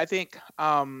agree. I think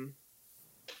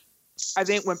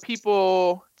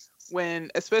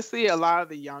when especially a lot of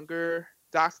the younger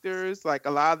doctors, like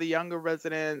a lot of the younger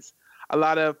residents, a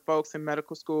lot of folks in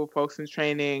medical school, folks in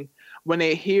training, when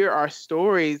they hear our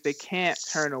stories, they can't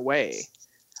turn away.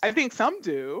 I think some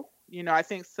do. I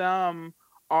think some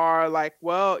are like,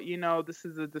 well, this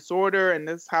is a disorder and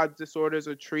this is how disorders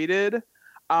are treated.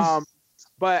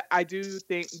 But I do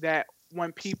think that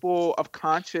when people of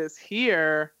conscience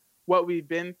hear what we've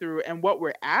been through and what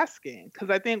we're asking, because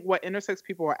I think what intersex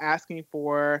people are asking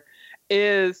for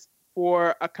is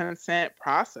for a consent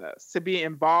process, to be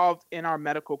involved in our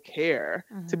medical care,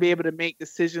 to be able to make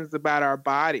decisions about our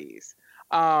bodies.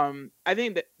 I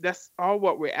think that's all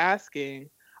what we're asking.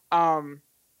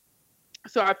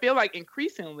 So I feel like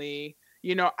increasingly,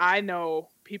 I know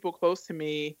people close to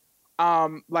me,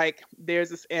 like there's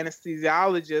this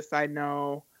anesthesiologist I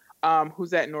know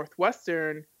who's at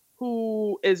Northwestern,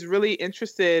 who is really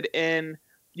interested in,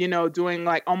 doing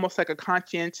like almost like a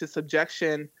conscientious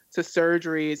objection to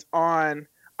surgeries on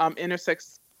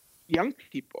intersex young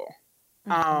people.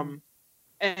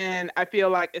 And I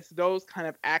feel like it's those kind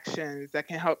of actions that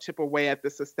can help chip away at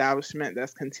this establishment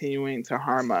that's continuing to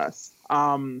harm us.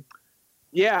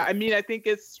 Yeah, I mean, I think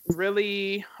it's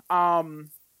really, I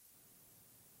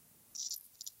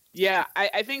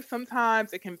think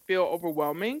sometimes it can feel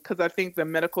overwhelming because I think the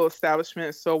medical establishment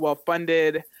is so well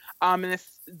funded, and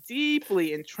it's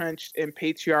deeply entrenched in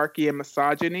patriarchy and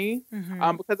misogyny.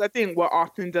 Because I think what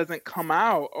often doesn't come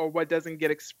out or what doesn't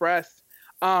get expressed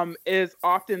is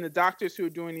often the doctors who are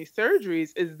doing these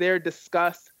surgeries is their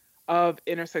disgust of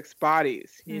intersex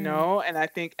bodies, and I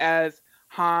think as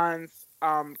Hans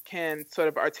can sort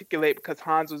of articulate, because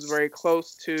Hans was very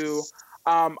close to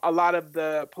a lot of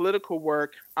the political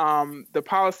work, the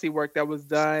policy work that was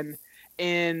done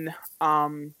in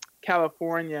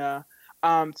California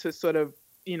to sort of,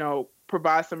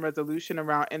 provide some resolution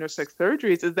around intersex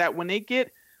surgeries, is that when they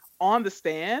get on the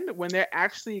stand, when they're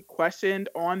actually questioned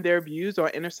on their views on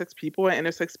intersex people and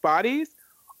intersex bodies,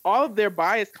 all of their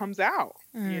bias comes out,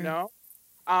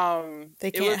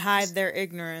 They can't hide their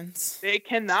ignorance. They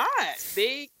cannot.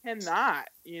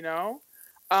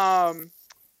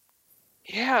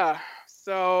 Yeah.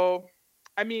 So,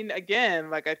 I mean,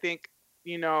 again, like, I think,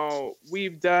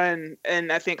 we've done,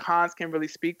 and I think Hans can really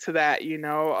speak to that,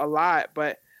 a lot,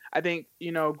 but I think,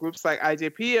 groups like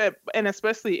IJP and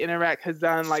especially Interact has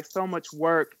done like so much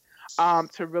work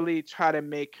to really try to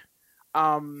make,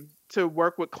 to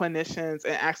work with clinicians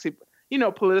and actually,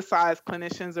 politicize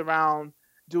clinicians around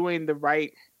doing the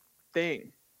right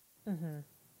thing. And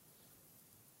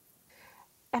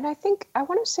I think I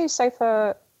want to say,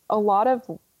 Saifa, a lot of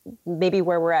maybe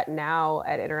where we're at now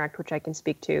at Interact, which I can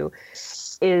speak to,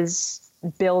 is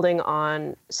building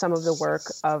on some of the work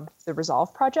of the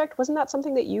Resolve project. Wasn't that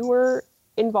something that you were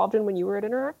involved in when you were at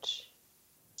Interact?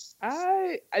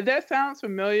 That sounds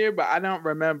familiar, but I don't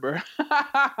remember.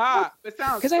 It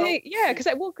sounds because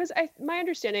my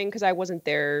understanding, because I wasn't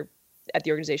there at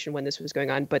the organization when this was going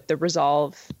on, but the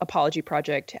Resolve Apology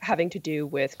Project having to do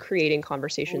with creating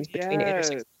conversations between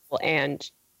intersex people and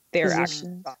their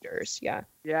actual doctors. Yeah.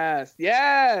 Yes.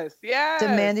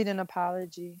 Demanding an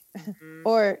apology,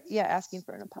 or asking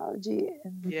for an apology.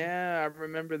 Yeah, I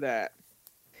remember that.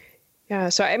 Yeah,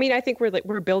 so I mean, I think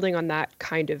we're building on that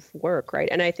kind of work, right?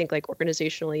 And I think like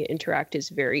organizationally, Interact is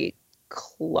very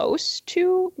close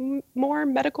to more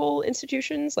medical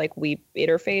institutions. Like we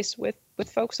interface with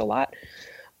folks a lot.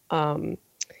 And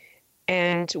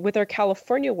with our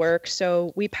California work,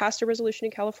 so we passed a resolution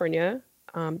in California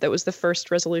that was the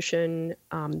first resolution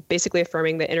basically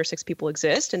affirming that intersex people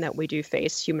exist and that we do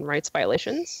face human rights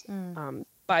violations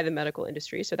by the medical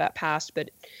industry. So that passed,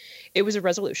 but it was a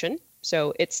resolution.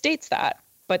 So it states that,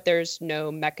 but there's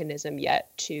no mechanism yet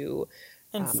to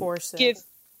enforce it.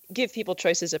 Give people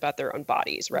choices about their own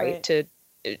bodies, right? To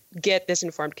get this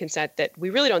informed consent that we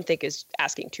really don't think is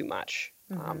asking too much.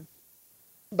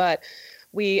 But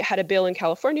we had a bill in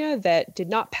California that did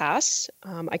not pass.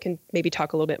 I can maybe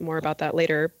talk a little bit more about that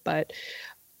later, but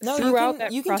no,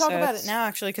 you can talk about it now,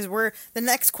 actually, because the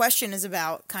next question is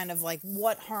about kind of like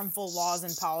what harmful laws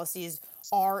and policies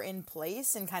are in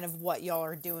place and kind of what y'all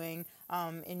are doing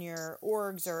in your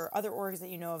orgs or other orgs that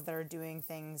you know of that are doing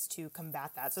things to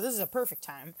combat that. So this is a perfect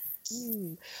time.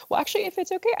 Well, actually, if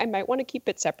it's okay, I might want to keep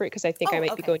it separate because I think I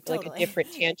might be going to like a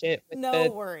different tangent with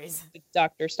the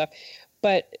doctor stuff.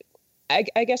 But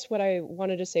I guess what I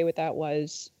wanted to say with that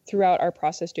was throughout our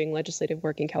process doing legislative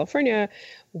work in California,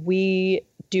 we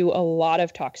do a lot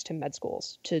of talks to med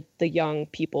schools, to the young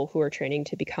people who are training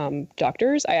to become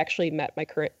doctors. I actually met my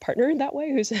current partner that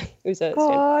way, who's a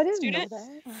Stanford student.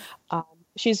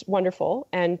 She's wonderful.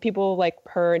 And people like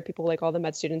her and people like all the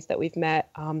med students that we've met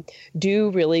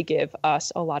do really give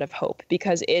us a lot of hope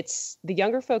because the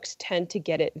younger folks tend to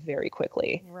get it very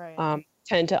quickly. Right.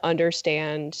 Tend to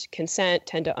understand consent,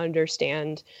 tend to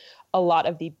understand a lot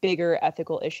of the bigger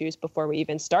ethical issues before we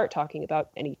even start talking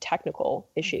about any technical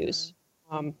issues.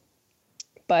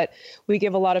 But we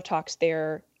give a lot of talks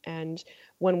there. And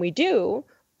when we do,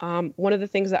 one of the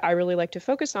things that I really like to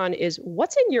focus on is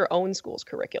what's in your own school's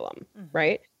curriculum,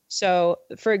 right? So,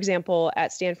 for example,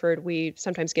 at Stanford, we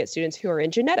sometimes get students who are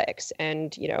in genetics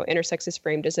and, intersex is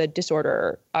framed as a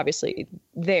disorder. Obviously,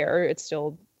 it's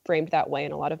still framed that way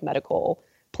in a lot of medical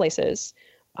places.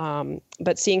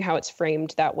 But seeing how it's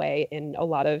framed that way in a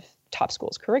lot of top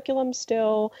schools' curriculum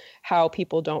still, how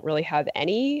people don't really have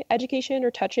any education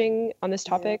or touching on this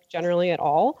topic generally at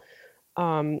all.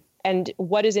 And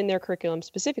what is in their curriculum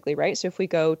specifically, right? So if we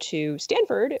go to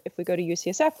Stanford, if we go to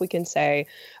UCSF, we can say,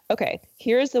 okay,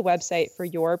 here's the website for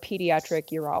your pediatric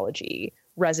urology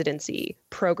residency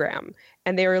program.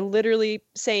 And they're literally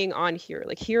saying on here,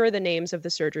 like, here are the names of the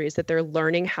surgeries that they're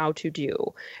learning how to do.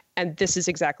 And this is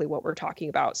exactly what we're talking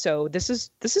about. So this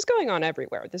is going on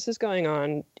everywhere. This is going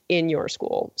on in your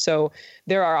school. So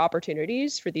there are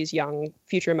opportunities for these young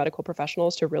future medical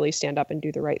professionals to really stand up and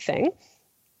do the right thing.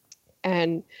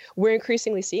 And we're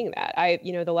increasingly seeing that.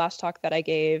 The last talk that I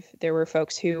gave, there were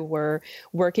folks who were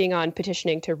working on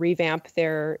petitioning to revamp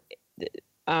their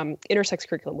intersex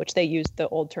curriculum, which they used the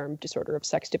old term disorder of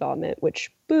sex development,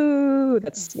 which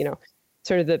that's,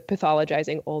 sort of the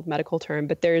pathologizing old medical term.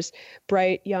 But there's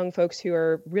bright young folks who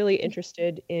are really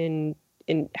interested in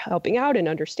helping out and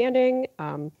understanding.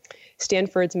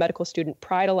 Stanford's Medical Student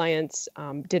Pride Alliance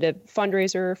did a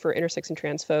fundraiser for intersex and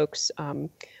trans folks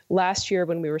last year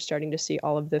when we were starting to see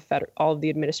all of the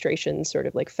administration's sort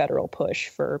of like federal push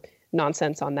for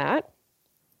nonsense on that.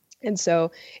 And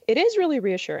so it is really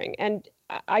reassuring. And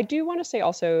I do want to say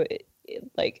also,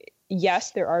 like,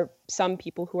 yes, there are some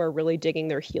people who are really digging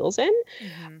their heels in.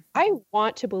 I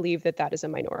want to believe that that is a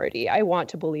minority. I want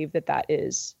to believe that that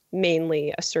is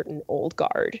mainly a certain old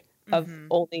guard of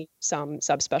only some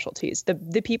subspecialties.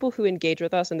 The people who engage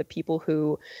with us and the people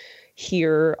who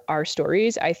hear our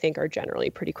stories, I think, are generally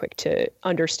pretty quick to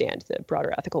understand the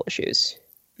broader ethical issues.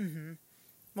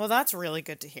 Well, that's really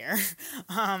good to hear.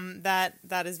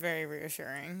 That is very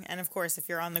reassuring. And of course, if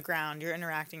you're on the ground, you're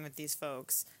interacting with these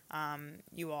folks.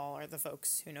 You all are the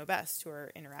folks who know best, who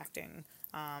are interacting.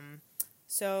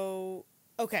 So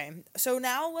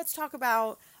now let's talk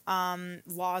about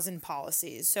laws and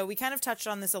policies. So we kind of touched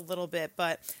on this a little bit,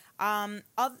 but I'm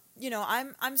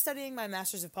studying my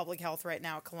Master's of Public Health right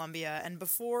now at Columbia, and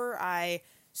before I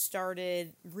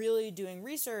started really doing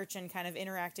research and kind of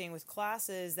interacting with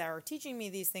classes that are teaching me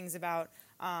these things about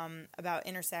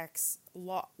intersex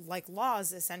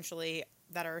laws, essentially,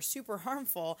 that are super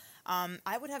harmful,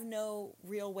 I would have no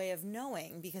real way of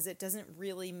knowing because it doesn't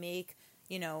really make,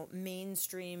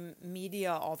 mainstream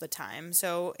media all the time.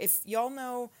 So if y'all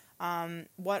know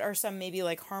what are some maybe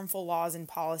like harmful laws and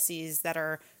policies that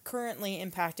are currently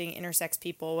impacting intersex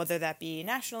people, whether that be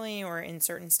nationally or in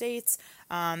certain states,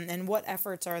 and what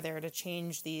efforts are there to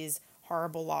change these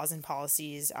horrible laws and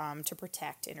policies to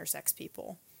protect intersex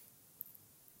people?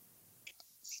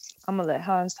 I'm gonna let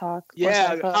Hans talk.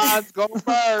 Yeah, Hans, go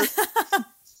first.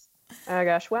 Oh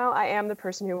gosh, well, I am the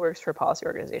person who works for policy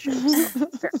organizations.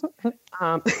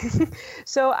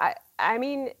 So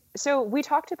so we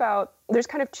talked about, there's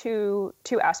kind of two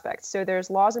aspects. So there's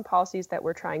laws and policies that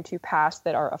we're trying to pass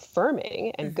that are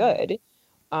affirming and good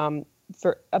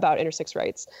about intersex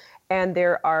rights. And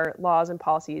there are laws and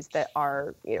policies that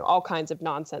are, all kinds of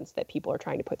nonsense that people are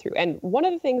trying to put through. And one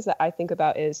of the things that I think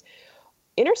about is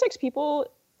intersex people,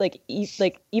 like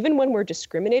even when we're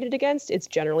discriminated against, it's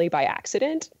generally by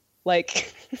accident.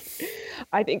 Like,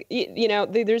 I think,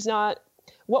 there's not,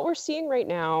 what we're seeing right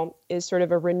now is sort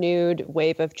of a renewed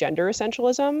wave of gender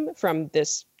essentialism from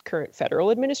this current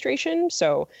federal administration.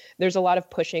 So there's a lot of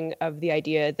pushing of the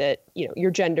idea that,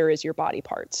 your gender is your body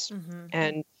parts. Mm-hmm.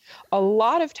 And a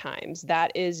lot of times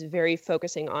that is very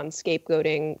focusing on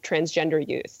scapegoating transgender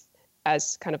youth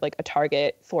as kind of like a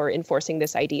target for enforcing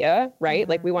this idea, right? Mm-hmm.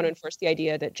 Like we want to enforce the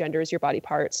idea that gender is your body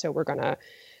parts. So we're going to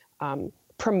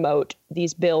promote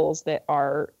these bills that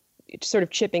are sort of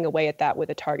chipping away at that with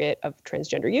a target of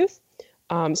transgender youth.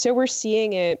 So we're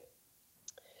seeing it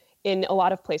in a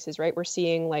lot of places, right? We're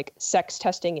seeing like sex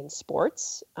testing in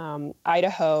sports.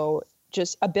 Idaho,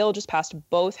 a bill just passed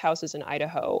both houses in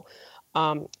Idaho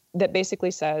that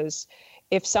basically says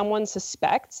if someone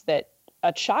suspects that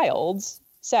a child's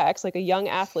sex, like a young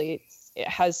athlete,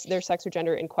 has their sex or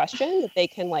gender in question, that they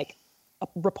can like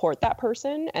report that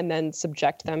person and then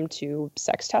subject them to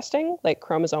sex testing, like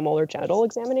chromosomal or genital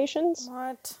examinations.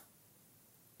 What?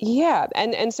 Yeah.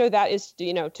 And so that is,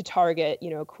 to target,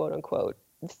 quote unquote,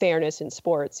 fairness in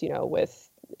sports,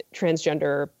 with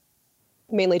transgender,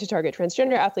 mainly to target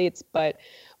transgender athletes. But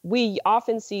we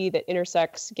often see that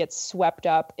intersex gets swept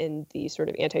up in the sort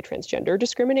of anti-transgender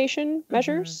discrimination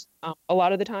measures a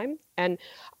lot of the time. And,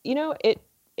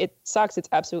 it sucks. It's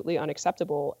absolutely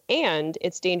unacceptable. And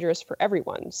it's dangerous for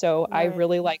everyone. So right. I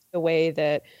really like the way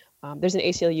that there's an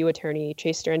ACLU attorney,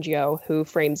 Chase Strangio, who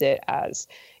frames it as,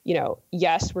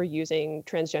 yes, we're using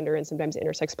transgender and sometimes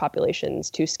intersex populations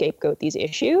to scapegoat these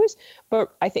issues.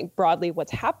 But I think broadly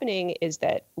what's happening is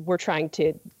that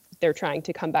they're trying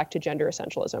to come back to gender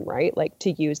essentialism, right? Like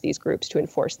to use these groups to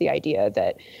enforce the idea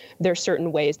that there's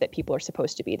certain ways that people are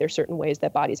supposed to be. There's certain ways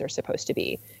that bodies are supposed to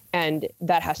be. And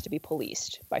that has to be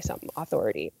policed by some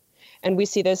authority. And we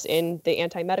see this in the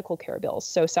anti-medical care bills.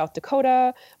 So South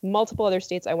Dakota, multiple other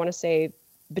states, I want to say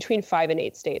between 5 and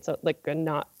 8 states, like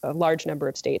not a large number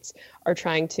of states, are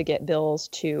trying to get bills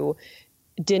to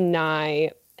deny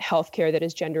healthcare that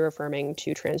is gender affirming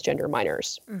to transgender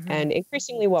minors. Mm-hmm. And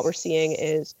increasingly what we're seeing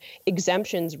is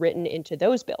exemptions written into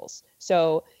those bills.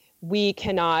 So we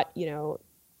cannot,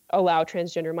 allow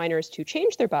transgender minors to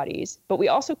change their bodies, but we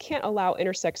also can't allow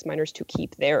intersex minors to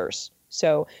keep theirs.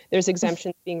 So there's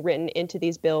exemptions being written into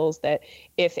these bills that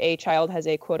if a child has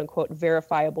a quote unquote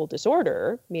verifiable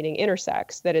disorder, meaning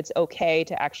intersex, that it's okay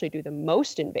to actually do the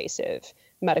most invasive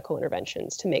medical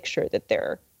interventions to make sure that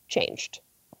they're changed.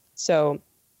 So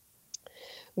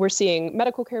we're seeing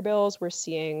medical care bills, we're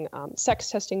seeing sex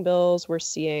testing bills, we're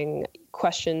seeing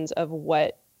questions of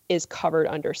what is covered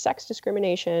under sex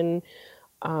discrimination.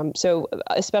 So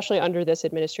especially under this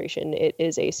administration, it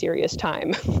is a serious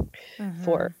time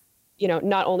for,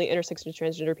 not only intersex and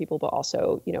transgender people, but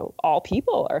also, all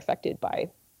people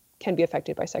can be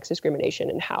affected by sex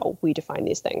discrimination and how we define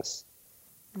these things.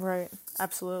 Right.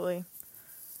 Absolutely.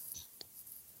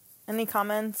 Any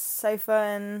comments,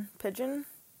 Saifa and Pidgeon?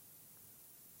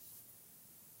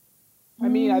 I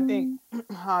mean, I think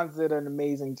Hans did an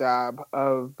amazing job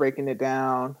of breaking it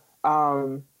down.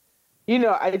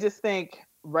 I just think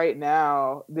right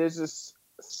now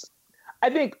I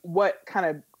think what kind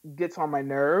of gets on my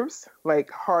nerves,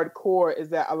 like hardcore, is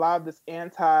that a lot of this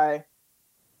anti-trans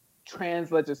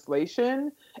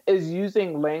legislation is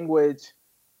using language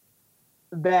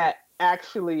that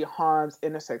actually harms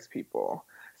intersex people.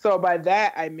 So by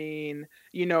that, I mean,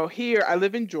 here I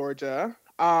live in Georgia,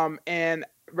 and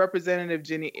Representative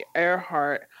Jenny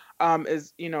Earhart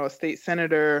is, a state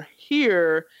senator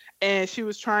here, and she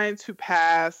was trying to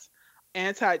pass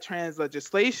anti-trans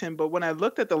legislation. But when I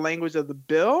looked at the language of the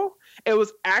bill, it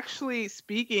was actually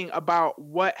speaking about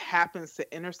what happens to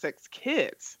intersex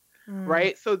kids,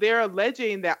 right? So they're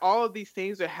alleging that all of these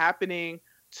things are happening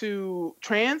to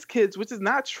trans kids, which is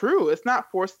not true. It's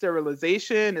not forced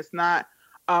sterilization. It's not,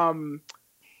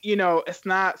 it's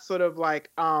not sort of like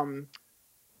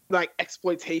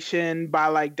exploitation by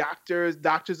like doctors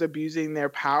abusing their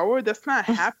power. That's not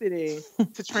happening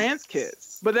to trans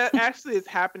kids, but that actually is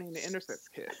happening to intersex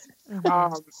kids.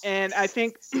 And I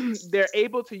think they're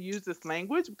able to use this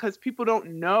language because people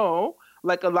don't know,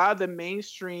 like a lot of the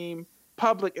mainstream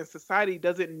public and society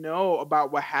doesn't know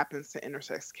about what happens to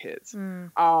intersex kids.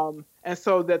 And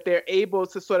so that they're able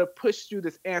to sort of push through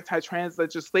this anti-trans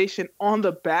legislation on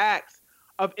the backs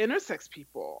of intersex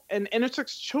people and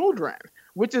intersex children,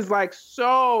 which is like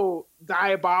so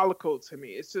diabolical to me.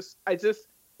 It's just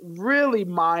really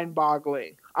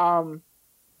mind-boggling. So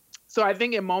I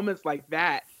think in moments like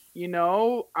that,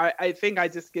 I think I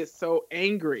just get so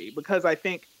angry because I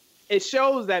think it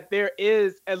shows that there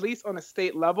is, at least on a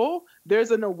state level,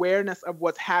 there's an awareness of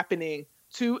what's happening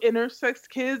to intersex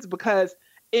kids, because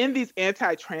in these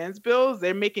anti-trans bills,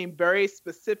 they're making very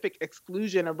specific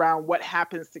exclusion around what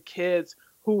happens to kids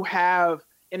who have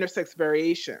intersex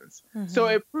variations. So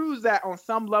it proves that on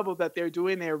some level that they're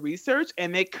doing their research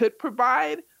and they could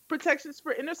provide protections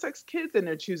for intersex kids, and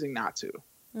they're choosing not to.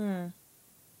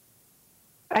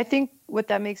 I think what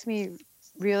that makes me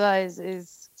realize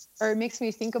is, or it makes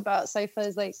me think about, Saifa,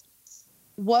 is like,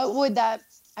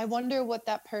 I wonder what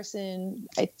that person,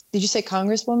 did you say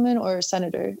congresswoman or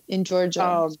senator in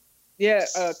Georgia?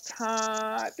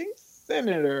 I think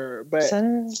senator, but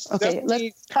senator?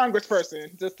 Okay,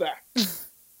 congressperson,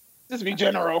 just be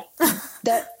general.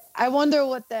 That I wonder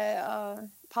what that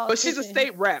politician. But she's a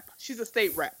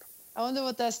state rep. I wonder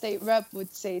what that state rep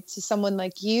would say to someone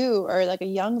like you, or like a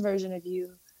young version of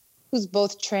you, who's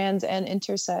both trans and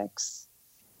intersex,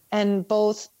 and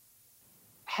both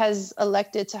has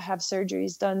elected to have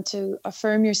surgeries done to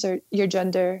affirm your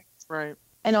gender, right?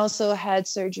 And also had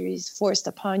surgeries forced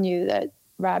upon you that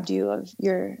robbed you of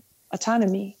your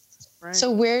autonomy. Right.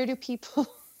 So where do people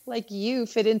like you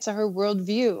fit into her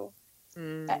worldview?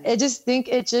 I just think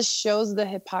it just shows the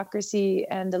hypocrisy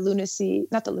and the lunacy,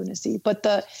 not the lunacy, but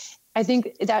I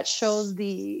think that shows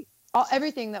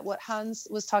everything that what Hans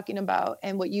was talking about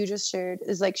and what you just shared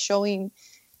is like showing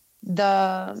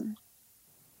the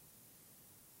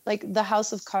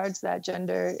house of cards that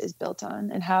gender is built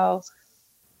on, and how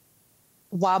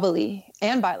wobbly,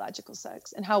 and biological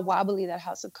sex, and how wobbly that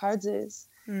house of cards is,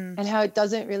 and how it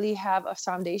doesn't really have a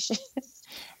foundation.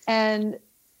 And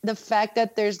the fact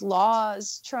that there's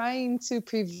laws trying to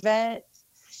prevent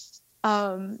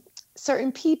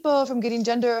certain people from getting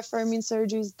gender affirming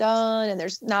surgeries done, and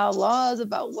there's now laws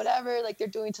about whatever like they're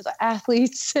doing to the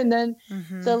athletes, and then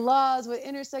the laws with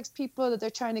intersex people that they're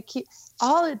trying to keep.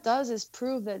 All it does is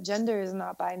prove that gender is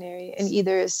not binary and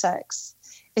either is sex.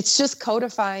 It's just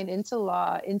codifying into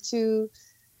law, into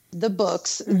the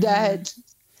books, that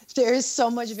there is so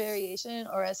much variation,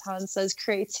 or as Hans says,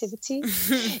 creativity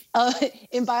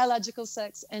in biological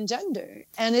sex and gender.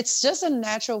 And it's just a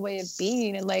natural way of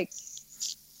being. And like,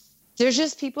 there's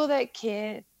just people that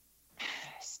can't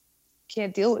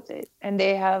deal with it. And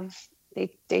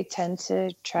they tend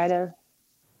to try to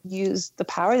use the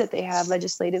power that they have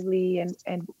legislatively and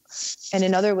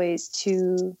in other ways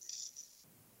to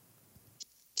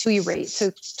erase,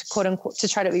 to quote unquote, to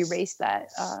try to erase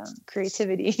that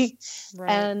creativity.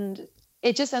 Right. And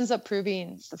it just ends up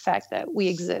proving the fact that we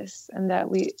exist, and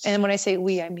and when I say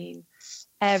we, I mean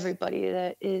everybody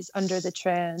that is under the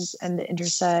trans and the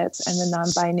intersex and the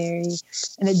non-binary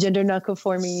and the gender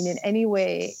non-conforming in any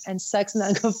way, and sex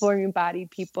non-conforming body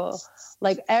people,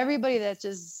 like everybody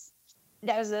there's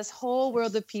this whole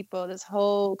world of people, this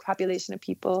whole population of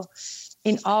people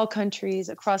in all countries,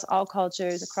 across all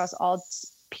cultures, across all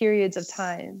periods of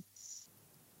time.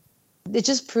 It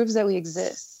just proves that we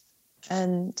exist.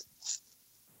 And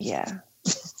yeah,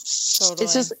 totally.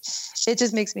 It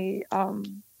just makes me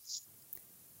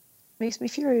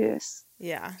furious.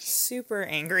 Yeah, super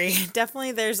angry.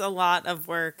 Definitely there's a lot of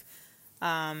work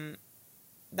that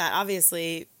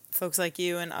obviously folks like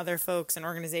you and other folks and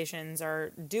organizations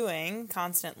are doing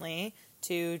constantly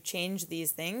to change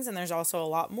these things. And there's also a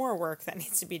lot more work that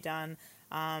needs to be done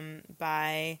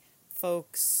by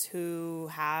folks who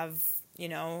have,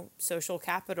 social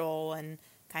capital and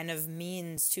kind of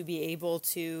means to be able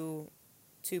to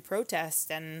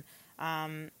protest and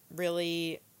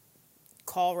really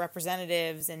call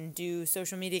representatives and do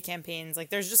social media campaigns. Like,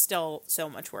 there's just still so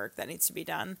much work that needs to be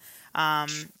done.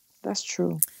 That's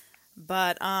true.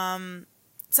 But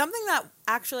something that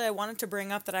actually I wanted to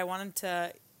bring up that I wanted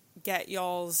to get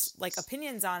y'all's like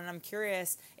opinions on, and I'm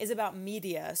curious, is about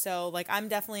media. So like, I'm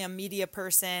definitely a media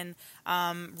person,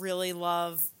 really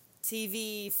love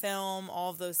TV, film, all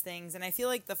of those things. And I feel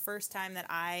like the first time that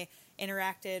I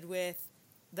interacted with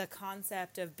the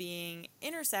concept of being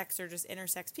intersex or just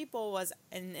intersex people was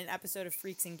in an episode of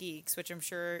Freaks and Geeks, which I'm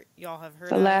sure y'all have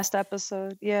heard of. The last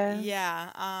episode, yeah. Yeah.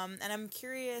 And I'm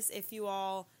curious if you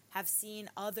all have seen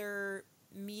other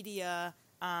media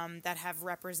that have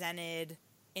represented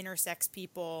intersex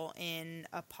people in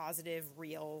a positive,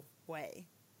 real way.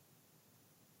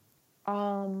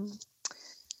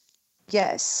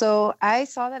 Yes. So I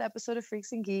saw that episode of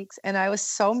Freaks and Geeks, and I was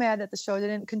so mad that the show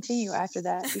didn't continue after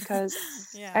that because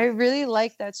Yeah. I really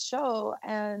liked that show.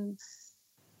 And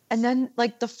then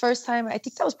like the first time, I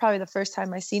think that was probably the first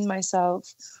time I seen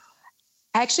myself.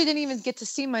 I actually didn't even get to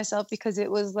see myself because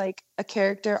it was like a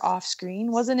character off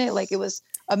screen, wasn't it? Like it was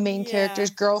a main character's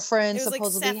girlfriend it was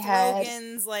supposedly like Seth had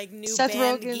Rogen's like new Seth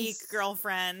band Rogen's geek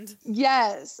girlfriend.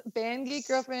 Yes, band geek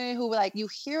girlfriend who like you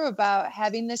hear about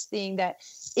having this thing that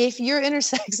if you're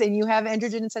intersex and you have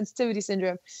androgen sensitivity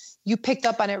syndrome, you picked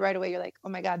up on it right away. You're like, oh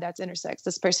my God, that's intersex.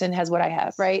 This person has what I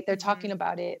have, right? They're talking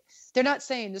about it. They're not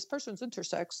saying this person's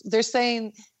intersex. They're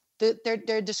saying that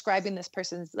they're describing this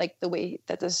person's like the way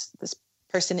that this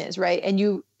person is, right? And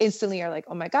you instantly are like,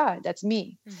 oh my God, that's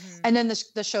me. And then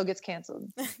the show gets canceled.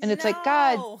 And it's like,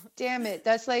 God damn it.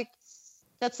 That's like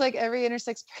every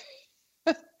intersex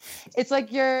it's like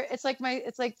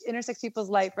intersex people's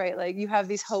life, right? Like you have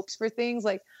these hopes for things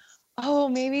like, oh,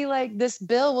 maybe like this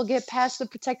bill will get passed to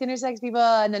protect intersex people,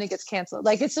 and then it gets canceled.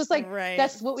 Like it's just like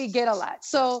that's what we get a lot.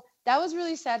 So that was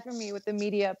really sad for me with the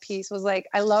media piece. Was like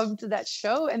I loved that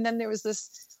show, and then there was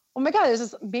this, oh my God, there's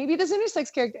this maybe this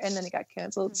intersex character, and then it got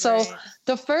canceled. So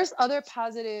the first other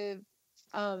positive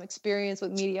experience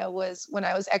with media was when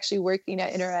I was actually working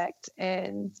at Interact.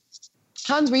 And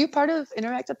Hans, were you part of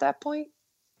Interact at that point?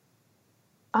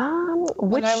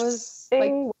 Which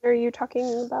thing? What are you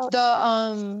talking about?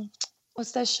 The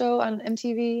what's that show on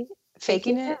MTV?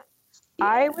 Faking It? Yeah.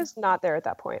 I was not there at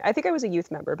that point. I think I was a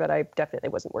youth member, but I definitely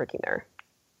wasn't working there.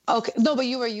 Okay, no, but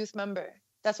you were a youth member.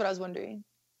 That's what I was wondering.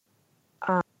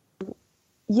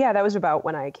 Yeah, that was about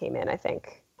when I came in, I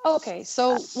think. Oh, okay,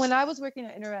 so when I was working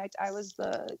at Interact, I was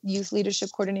the youth leadership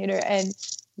coordinator, and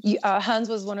Hans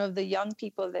was one of the young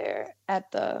people there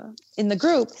in the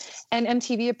group, and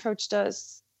MTV approached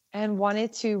us and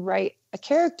wanted to write a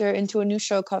character into a new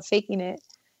show called Faking It,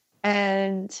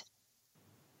 and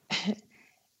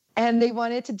they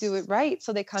wanted to do it right,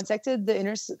 so they contacted the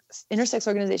intersex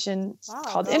organization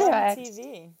called Interact.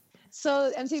 MTV.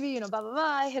 So MTV, blah blah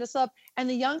blah, hit us up, and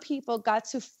the young people got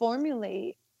to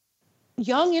formulate.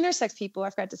 Young intersex people, I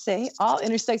forgot to say, all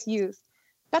intersex youth,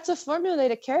 got to formulate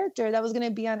a character that was going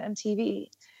to be on MTV.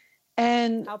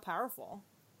 And how powerful.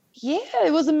 Yeah,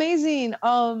 it was amazing.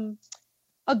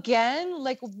 Again,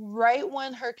 like right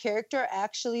when her character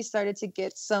actually started to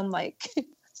get some like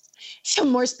some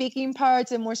more speaking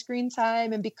parts and more screen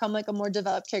time and become like a more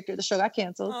developed character, the show got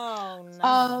canceled. Oh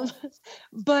no.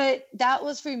 But that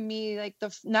was for me like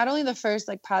not only the first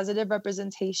like positive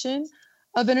representation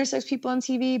of intersex people on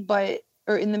TV,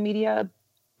 or in the media.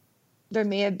 There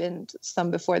may have been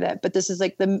some before that, but this is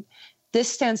like this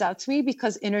stands out to me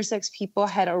because intersex people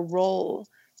had a role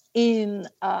in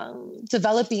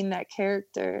developing that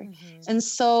character. And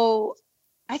so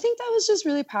I think that was just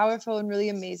really powerful and really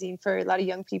amazing for a lot of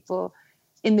young people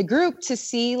in the group to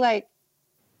see, like,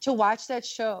 to watch that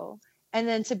show and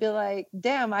then to be like,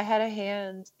 damn, I had a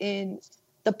hand in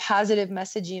the positive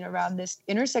messaging around this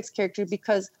intersex character,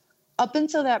 because up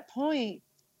until that point,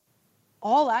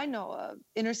 all I know of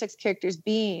intersex characters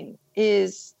being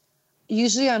is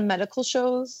usually on medical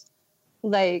shows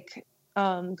like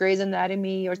Grey's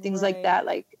Anatomy or things like that,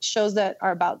 like shows that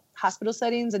are about hospital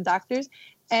settings and doctors.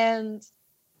 And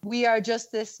we are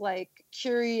just this like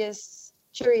curiosity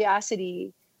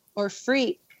or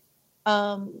freak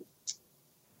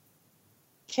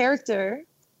character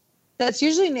that's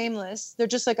usually nameless. They're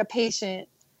just like a patient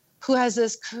who has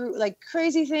this like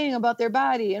crazy thing about their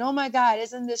body. And oh my God,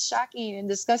 isn't this shocking and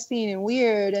disgusting and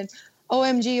weird and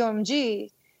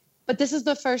OMG. But this is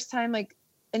the first time like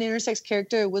an intersex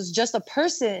character was just a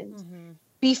person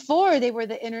before they were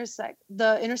the intersex,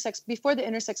 before the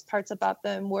intersex parts about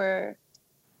them were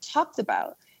talked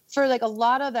about. For like a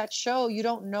lot of that show, you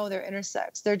don't know they're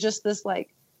intersex. They're just this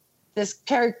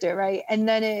character, right? And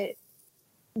then it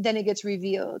gets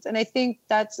revealed. And I think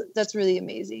that's really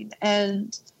amazing.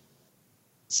 And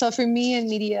so for me in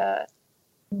media,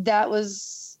 that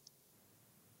was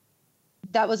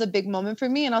a big moment for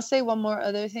me. And I'll say one more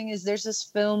other thing is there's this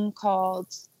film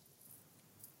called,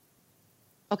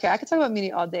 okay, I could talk about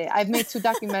media all day. I've made 2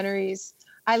 documentaries.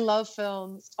 I love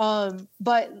films.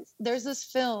 But there's this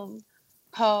film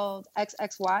called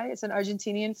XXY. It's an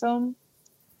Argentinian film.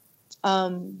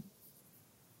 And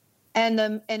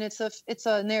it's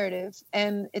a narrative,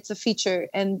 and it's a feature,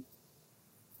 and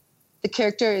the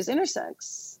character is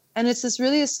intersex, and it's this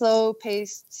really slow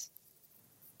paced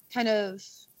kind of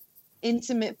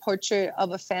intimate portrait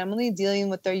of a family dealing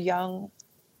with their young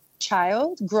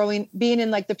child being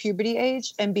in like the puberty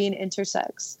age and being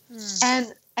intersex,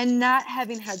 and not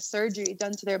having had surgery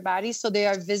done to their body, so they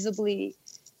are visibly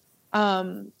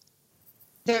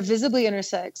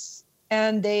intersex,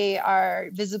 and they are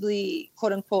visibly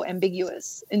quote unquote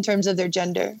ambiguous in terms of their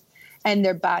gender and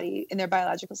their body and their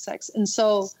biological sex. And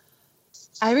so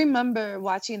I remember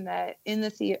watching that in the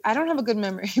theater. I don't have a good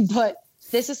memory, but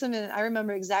this is something that I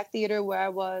remember exact theater where I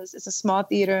was. It's a small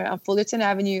theater on Fullerton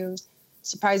Avenue,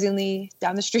 surprisingly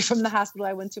down the street from the hospital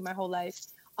I went to my whole life.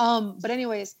 But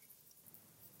anyways,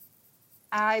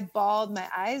 I bawled my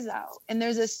eyes out. And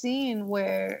there's a scene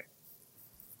where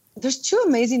there's two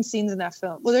amazing scenes in that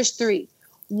film. Well, there's three.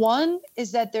 One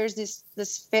is that there's this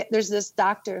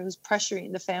doctor who's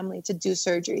pressuring the family to do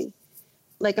surgery,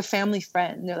 like a family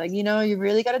friend. They're like, you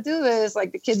really got to do this.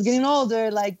 Like, the kid's getting older.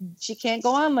 Like, she can't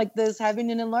go on like this, having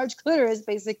an enlarged clitoris,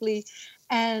 basically.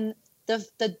 And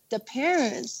the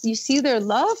parents, you see their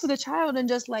love for the child and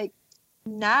just like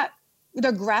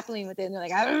they're grappling with it. And they're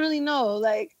like, I don't really know.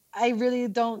 Like, I really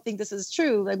don't think this is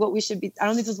true. Like, I don't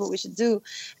think this is what we should do.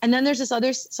 And then there's this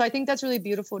other, so I think that's really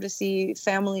beautiful to see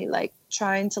family like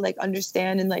trying to like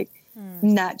understand and like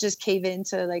not just cave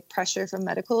into like pressure from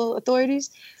medical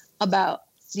authorities about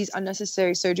these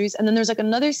unnecessary surgeries. And then there's like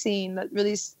another scene that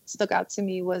really stuck out to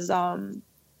me was the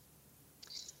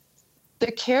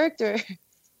character,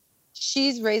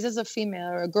 she's raised as a female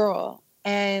or a girl,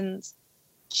 and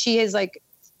she is like,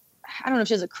 I don't know if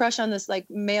she has a crush on this like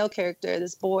male character,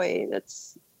 this boy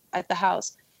that's at the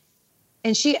house.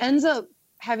 And she ends up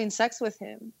having sex with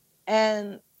him.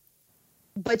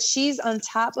 But she's on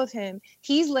top of him.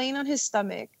 He's laying on his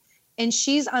stomach and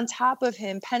she's on top of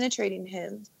him, penetrating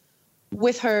him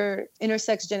with her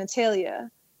intersex genitalia.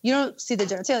 You don't see the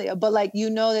genitalia, but like,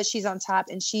 that she's on top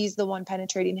and she's the one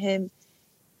penetrating him.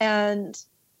 And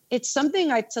it's something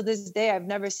to this day, I've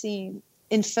never seen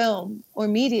in film or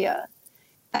media.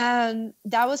 And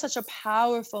that was such a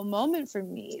powerful moment for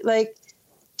me, like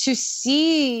to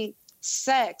see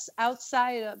sex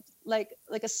outside of like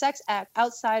a sex act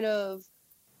outside of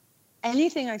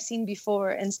anything I've seen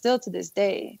before, and still to this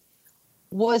day,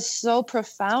 was so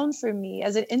profound for me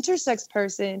as an intersex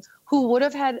person who would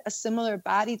have had a similar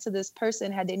body to this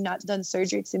person had they not done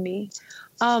surgery to me.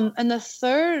 And the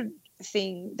third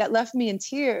thing that left me in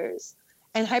tears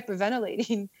and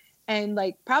hyperventilating and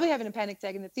like probably having a panic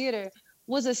attack in the theater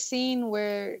was a scene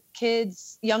where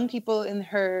young people in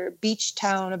her beach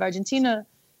town of Argentina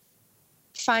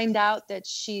find out that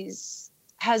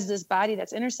has this body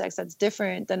that's intersex, that's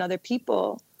different than other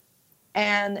people.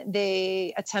 And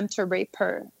they attempt to rape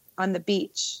her on the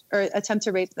beach, or attempt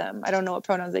to rape them. I don't know what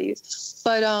pronouns they use.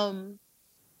 But, and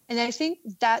I think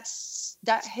that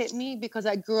hit me because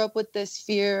I grew up with this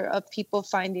fear of people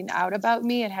finding out about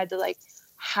me and had to like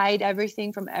hide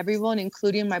everything from everyone,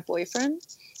 including my boyfriend.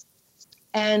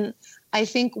 And I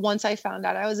think once I found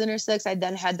out I was intersex, I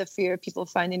then had the fear of people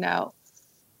finding out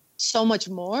so much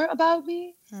more about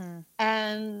me.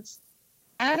 And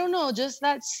I don't know, just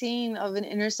that scene of an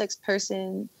intersex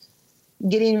person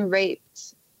getting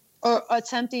raped or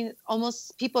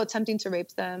people attempting to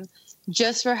rape them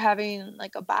just for having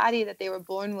like a body that they were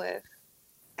born with.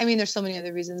 I mean, there's so many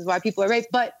other reasons why people are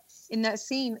raped, but in that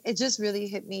scene, it just really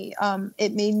hit me.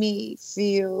 It made me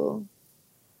feel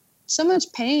so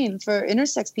much pain for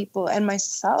intersex people and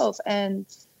myself, and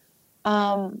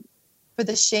for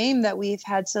the shame that we've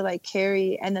had to like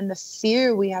carry, and then the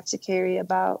fear we have to carry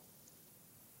about,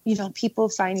 people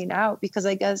finding out, because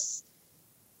I guess,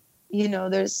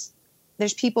 there's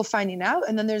people finding out,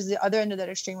 and then there's the other end of that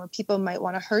extreme where people might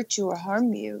want to hurt you or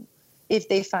harm you if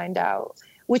they find out,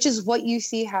 which is what you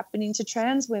see happening to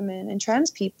trans women and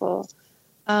trans people.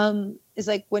 Is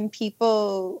like when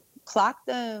people clock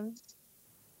them,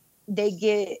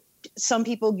 some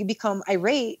people become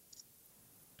irate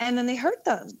and then they hurt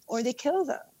them or they kill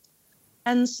them.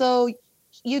 And so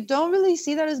you don't really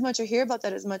see that as much or hear about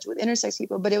that as much with intersex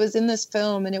people, but it was in this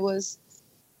film and it was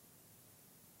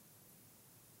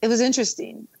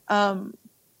interesting. I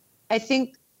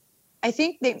think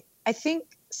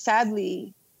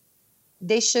sadly,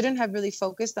 they shouldn't have really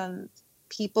focused on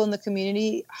people in the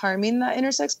community harming that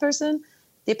intersex person.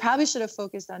 They probably should have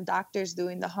focused on doctors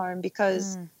doing the harm,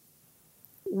 because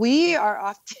we are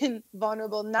often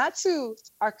vulnerable, not to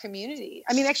our community.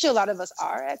 I mean, actually, a lot of us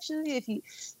are actually.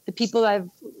 The people I've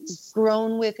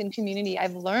grown with in community,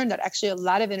 I've learned that actually a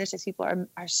lot of intersex people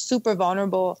are super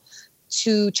vulnerable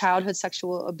to childhood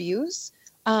sexual abuse,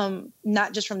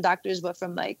 not just from doctors, but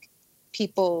from like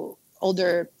people,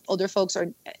 older folks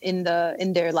or in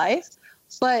their life.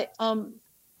 But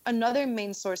another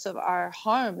main source of our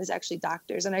harm is actually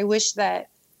doctors. And I wish that,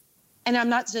 and I'm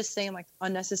not just saying like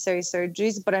unnecessary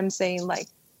surgeries, but I'm saying like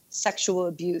sexual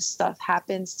abuse stuff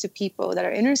happens to people that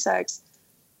are intersex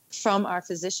from our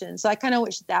physicians. So I kind of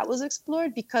wish that was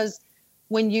explored, because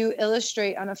when you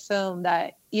illustrate on a film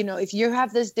that, you know, if you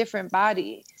have this different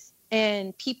body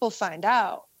and people find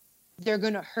out, they're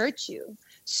going to hurt you.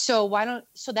 So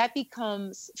that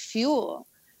becomes fuel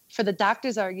for the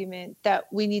doctor's argument that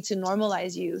we need to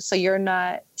normalize you so you're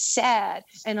not sad,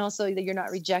 and also that you're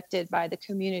not rejected by the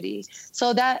community.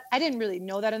 So that, I didn't really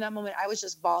know that in that moment. I was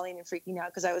just bawling and freaking out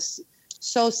because I was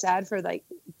so sad for like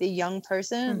the young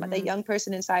person, the young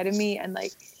person inside of me. And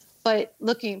like, but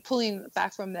pulling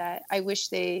back from that, I wish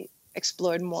they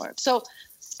explored more. So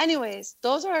anyways,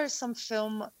 those are some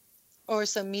film or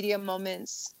some media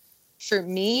moments for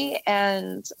me.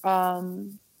 And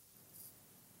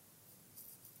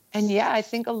yeah, I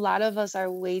think a lot of us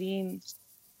are waiting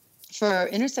for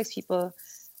intersex people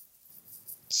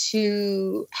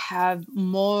to have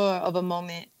more of a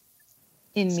moment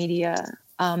in media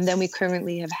than we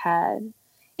currently have had,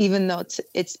 even though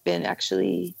it's been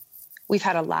actually, we've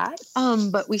had a lot,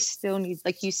 but we still need,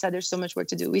 like you said, there's so much work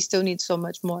to do. We still need so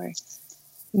much more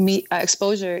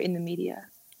exposure in the media.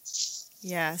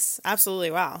 Yes,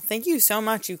 absolutely. Wow. Thank you so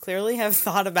much. You clearly have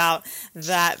thought about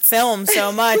that film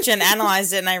so much and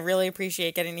analyzed it, and I really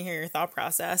appreciate getting to hear your thought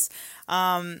process.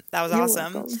 That was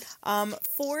awesome.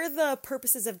 For the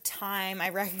purposes of time, I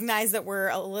recognize that we're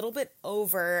a little bit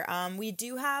over. We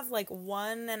do have like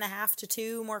 1.5 to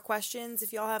 2 more questions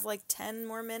if y'all have like 10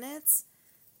 more minutes.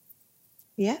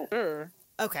 Yeah. Sure.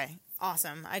 Okay,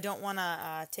 awesome. I don't want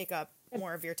to take up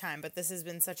more of your time, but this has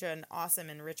been such an awesome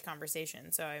and rich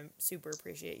conversation, so I super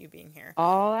appreciate you being here.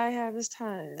 All I have is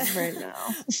time right now.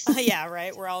 Yeah,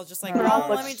 right? We're all just like, well,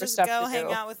 let me just go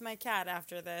hang out with my cat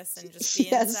after this and just be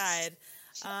inside.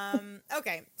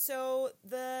 Okay, so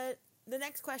the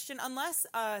next question, unless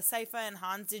Saifa and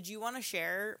Hans, did you want to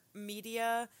share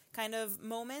media kind of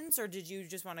moments, or did you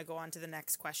just want to go on to the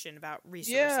next question about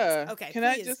resources? Yeah. Okay, Can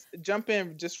please. I just jump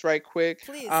in just right quick?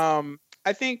 Please.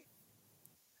 I think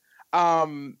I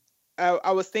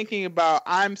was thinking about,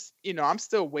 I'm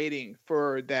still waiting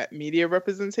for that media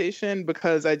representation,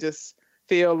 because I just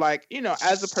feel like,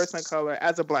 as a person of color,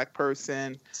 as a Black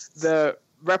person, the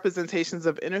representations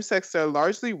of intersex are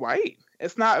largely white.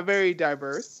 It's not very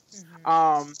diverse.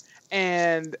 Mm-hmm.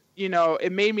 And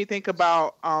it made me think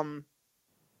about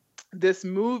this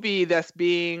movie that's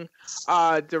being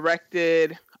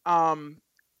directed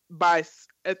by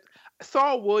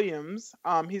Saul Williams.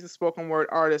 He's a spoken word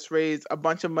artist, raised a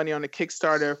bunch of money on a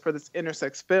Kickstarter for this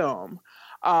intersex film,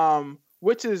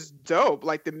 which is dope.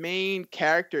 Like, the main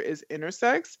character is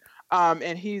intersex,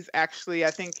 and he's actually,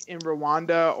 I think, in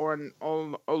Rwanda or in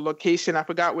a location, I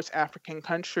forgot which African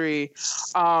country,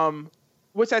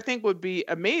 which I think would be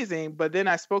amazing. But then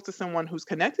I spoke to someone who's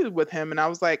connected with him, and I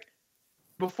was like,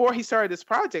 before he started this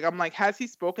project, I'm like, has he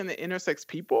spoken to intersex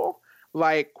people?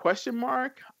 Like, question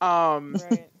mark.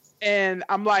 Right. And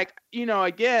I'm like,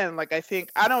 again, like,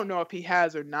 I don't know if he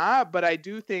has or not, but I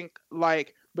do think,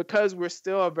 like, because we're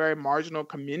still a very marginal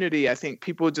community, I think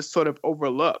people just sort of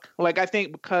overlook. Like, I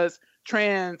think because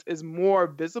trans is more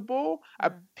visible,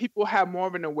 people have more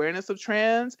of an awareness of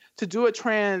trans. To do a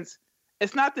trans,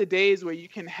 it's not the days where you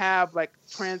can have, like,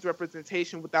 trans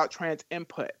representation without trans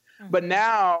input. Mm-hmm. But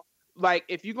now, like,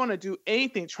 if you're going to do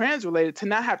anything trans related, to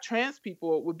not have trans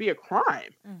people would be a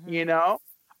crime,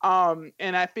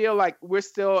 and I feel like we're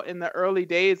still in the early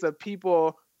days of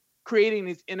people creating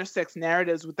these intersex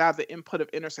narratives without the input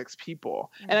of intersex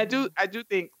people. Mm-hmm. And I do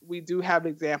think we do have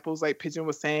examples, like Pidgeon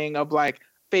was saying, of like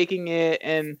faking it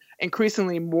and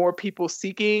increasingly more people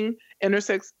seeking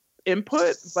intersex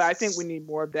input. But I think we need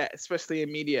more of that, especially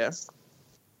in media.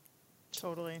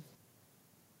 Totally.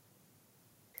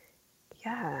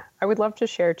 Yeah, I would love to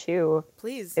share too.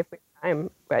 Please. If we have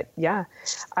time. But yeah,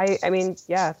 I mean,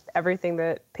 yeah, everything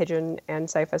that Pidgeon and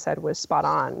Saifa said was spot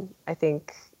on. I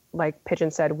think, like Pidgeon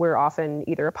said, we're often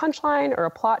either a punchline or a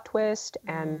plot twist.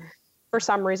 And for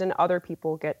some reason, other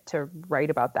people get to write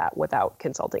about that without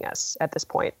consulting us at this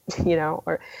point,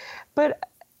 but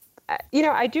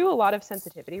I do a lot of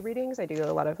sensitivity readings. I do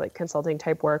a lot of like consulting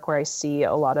type work where I see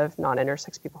a lot of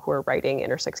non-intersex people who are writing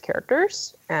intersex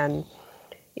characters. And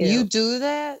you do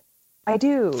that? I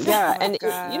do, yeah. Oh my And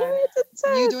God. you know, it's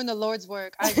You doing the Lord's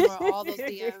work. I ignore all those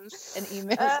DMs and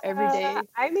emails every day.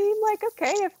 I mean, like,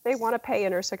 okay, if they want to pay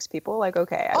intersex people, like,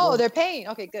 okay, I Oh, will. they're paying.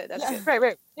 Okay, good. That's good.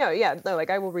 Right. Yeah, no, like,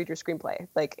 I will read your screenplay,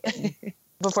 like,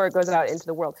 before it goes out into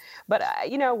the world. But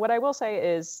you know, what I will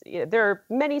say is, there are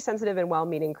many sensitive and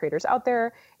well-meaning creators out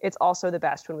there. It's also the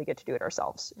best when we get to do it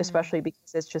ourselves, especially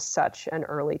because it's just such an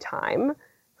early time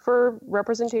for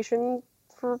representation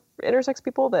for intersex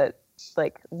people that,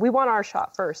 like, we want our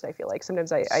shot first. I feel like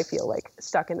sometimes I feel like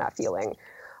stuck in that feeling.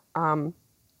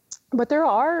 But there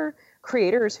are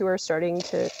creators who are starting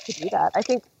to do that. I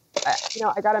think, you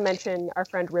know, I got to mention our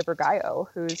friend River Gaio,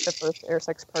 who's the first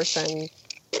intersex person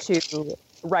to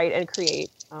write and create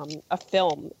a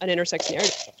film, an intersex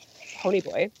narrative, Pony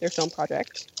Boy, their film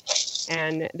project.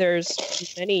 And there's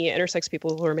many intersex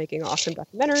people who are making awesome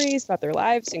documentaries about their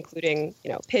lives, including,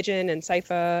 you know, Pidgeon and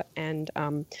Saifa and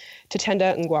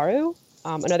Tatenda Ngwaru,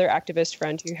 another activist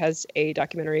friend who has a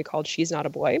documentary called She's Not a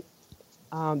Boy.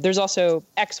 There's also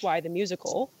XY the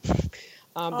musical.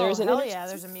 There's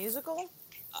a musical?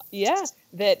 Yeah,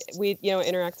 that we, you know,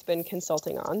 Interact's been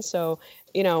consulting on. So,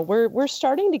 you know, we're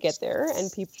starting to get there, and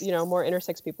people, you know, more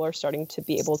intersex people are starting to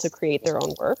be able to create their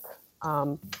own work.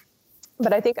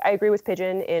 But I think I agree with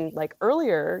Pidgeon in, like,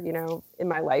 earlier, you know, in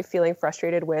my life, feeling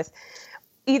frustrated with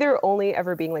either only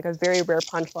ever being like a very rare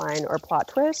punchline or plot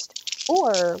twist,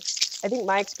 or I think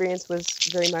my experience was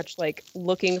very much like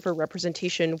looking for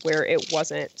representation where it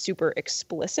wasn't super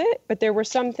explicit, but there were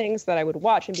some things that I would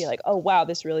watch and be like, oh, wow,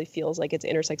 this really feels like it's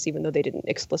intersex, even though they didn't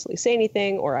explicitly say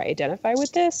anything, or I identify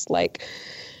with this. Like,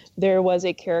 there was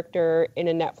a character in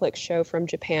a Netflix show from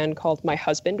Japan called My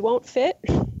Husband Won't Fit,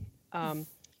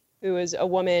 who is a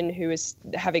woman who is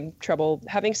having trouble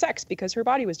having sex because her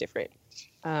body was different.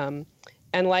 And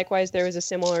likewise, there was a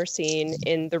similar scene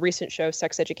in the recent show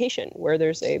Sex Education, where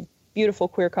there's a beautiful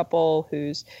queer couple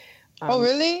who's oh,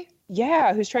 really?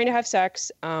 Yeah, who's trying to have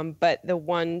sex, but the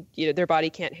one, you know, their body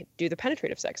can't do the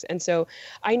penetrative sex. And so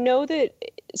I know that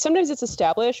sometimes it's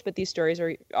established, but these stories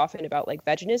are often about, like,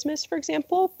 vaginismus, for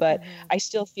example. But I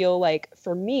still feel like,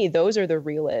 for me, those are the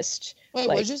realist. Wait,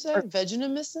 like, what'd you say?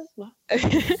 Vaginismus?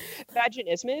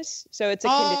 Vaginismus. So it's a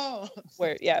condition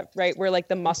where, yeah, right, where, like,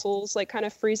 the muscles, like, kind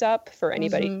of freeze up for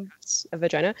anybody who has a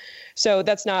vagina. So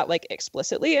that's not, like,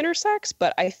 explicitly intersex,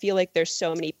 but I feel like there's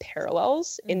so many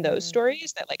parallels in those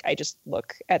stories that, like, I just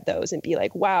look at those and be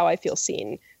like, wow, I feel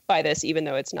seen by this, even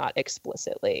though it's not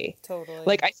explicitly. Totally.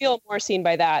 Like, I feel more seen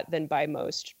by that than by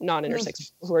most non-intersex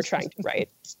people who are trying to write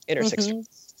intersex.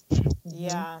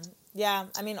 Yeah.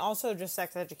 I mean, also just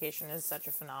Sex Education is such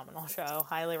a phenomenal show.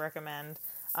 Highly recommend.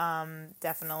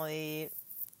 Definitely.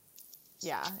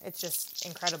 Yeah, it's just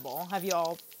incredible. Have you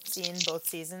all seen both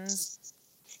seasons?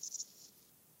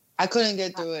 I couldn't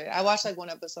get through it. I watched like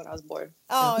one episode. I was bored.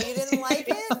 Oh, you didn't like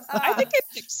it? I think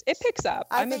it picks up.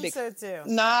 I think so too.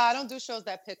 Nah, I don't do shows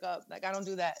that pick up. Like, I don't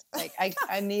do that. Like,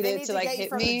 I need it to like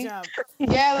hit me. Yeah,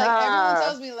 like everyone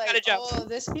tells me like, oh,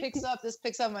 this picks up.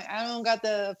 I'm like, I don't got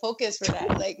the focus for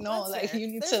that. Like, no, that's like fair. you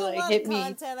need There's to like hit me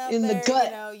in the gut.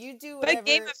 You know, you do whatever. But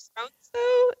Game of Thrones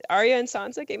though, Arya and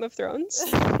Sansa, Game of Thrones.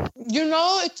 You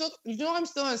know, I'm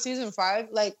still on season 5.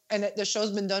 Like, and the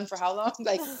show's been done for how long?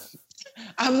 Like,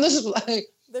 I'm just like.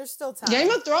 There's still time.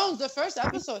 Game of Thrones, the first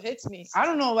episode hits me. I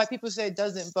don't know why people say it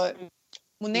doesn't, but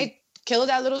when they kill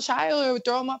that little child or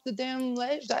throw him off the damn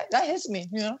ledge, that hits me,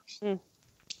 you know?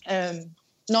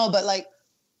 No, but like,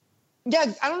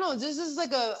 yeah, I don't know. This is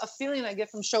like a feeling I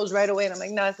get from shows right away. And I'm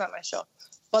like, nah, it's not my show.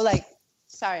 But like,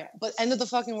 sorry, but End of the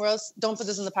Fucking World, don't put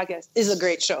this in the podcast, is a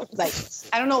great show. Like,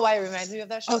 I don't know why it reminds me of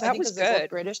that show. Oh, that was good. They're both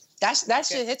British. That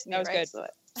shit hits me, that was right? Good.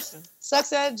 So,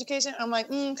 Sex Education, I'm like,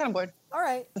 kind of bored. All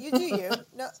right, you do you.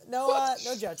 No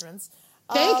judgments.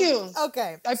 Thank you.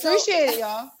 Okay, I appreciate it,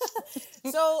 y'all.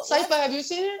 So, Saifa, have you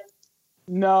seen it?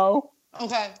 No.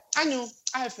 Okay, I knew.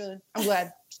 I had a feeling. I'm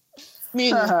glad.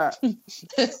 Me neither.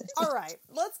 All right,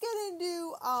 let's get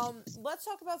into. Let's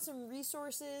talk about some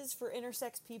resources for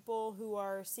intersex people who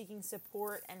are seeking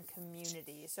support and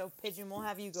community. So, Pidgeon, we'll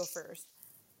have you go first.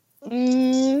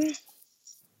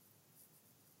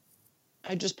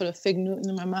 I just put a fig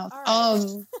Newton in my mouth.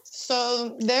 Right.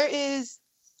 So there is.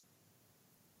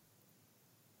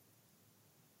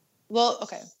 Well,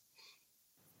 okay.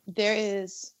 There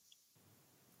is.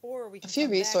 Or we can a few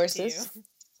resources.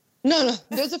 No,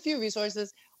 there's a few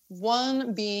resources.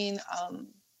 One being,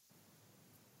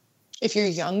 if you're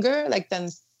younger, like then,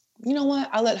 you know what?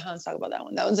 I'll let Hans talk about that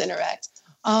one. That one's Interact.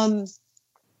 I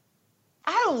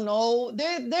don't know.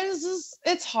 There's this.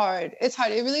 It's hard. It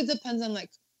really depends on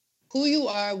like who you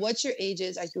are, what your age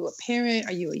is. Are you a parent?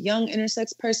 Are you a young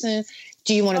intersex person?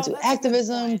 Do you want to do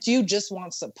activism? Do you just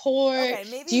want support? Okay,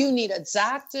 maybe... Do you need a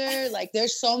doctor? Like,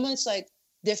 there's so much like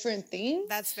different things.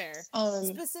 That's fair.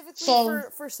 Specifically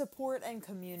for support and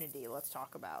community, let's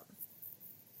talk about.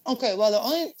 Okay, well, the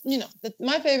only,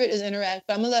 my favorite is Interact,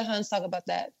 but I'm gonna let Hans talk about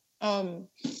that. And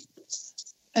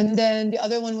then the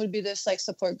other one would be this like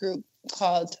support group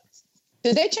called,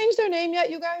 did they change their name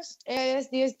yet, you guys?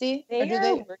 AISDSD? They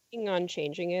are working on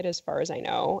changing it as far as I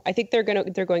know. I think they're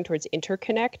going towards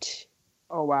Interconnect.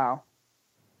 Oh, wow.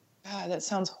 God, that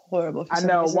sounds horrible. I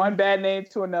know, one bad name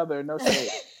to another. No shade,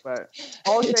 but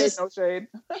all shade, no shade.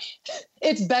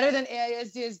 It's better than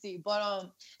AISDSD, but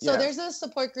so there's a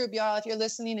support group, y'all. If you're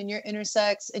listening and you're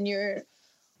intersex and you're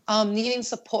needing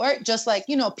support, just like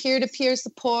peer-to-peer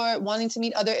support, wanting to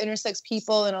meet other intersex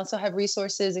people, and also have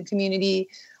resources and community.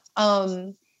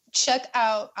 Check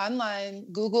out online,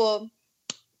 Google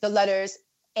the letters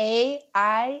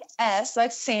AIS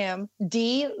like Sam,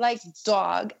 D like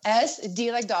dog, S,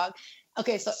 D like dog.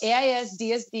 Okay, so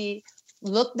AISDSD,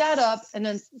 look that up and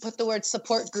then put the word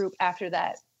support group after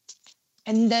that.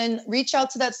 And then reach out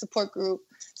to that support group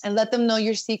and let them know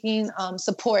you're seeking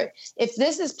support. If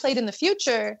this is played in the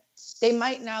future, they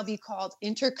might now be called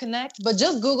Interconnect, but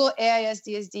just Google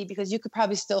AISDSD because you could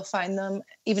probably still find them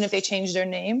even if they change their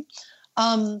name.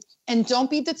 And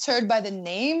don't be deterred by the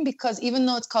name, because even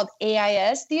though it's called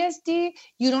AISDSD,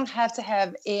 you don't have to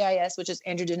have AIS, which is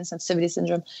androgen sensitivity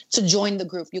syndrome, to join the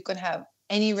group. You can have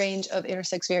any range of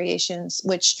intersex variations,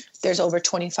 which there's over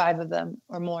 25 of them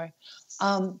or more.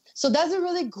 So that's a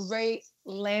really great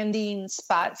landing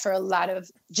spot for a lot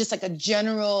of just like a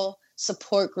general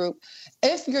support group.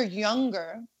 If you're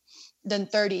younger than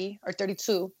 30 or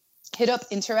 32, hit up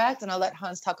Interact, and I'll let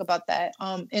Hans talk about that.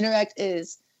 Interact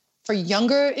is for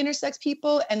younger intersex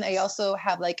people, and they also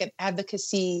have like an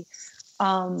advocacy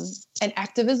and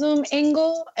activism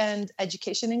angle and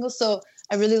education angle. So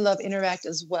I really love Interact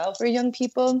as well for young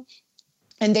people.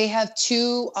 And they have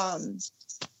two,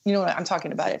 you know what, I'm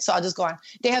talking about it, so I'll just go on.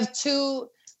 They have two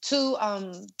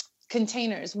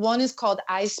containers. One is called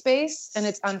iSpace, and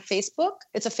it's on Facebook.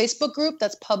 It's a Facebook group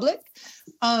that's public.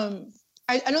 I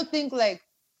don't think like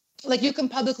you can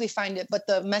publicly find it, but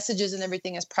the messages and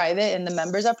everything is private and the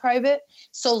members are private.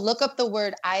 So look up the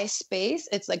word iSpace.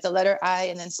 It's like the letter I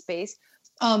and then space.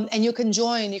 And you can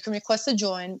join, you can request to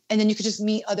join, and then you can just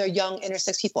meet other young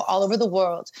intersex people all over the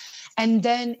world. And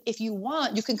then if you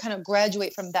want, you can kind of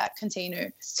graduate from that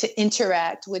container to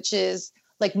Interact, which is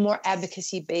like more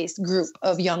advocacy-based group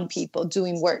of young people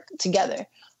doing work together.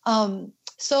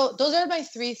 So those are my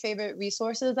three favorite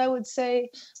resources, I would say,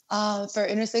 for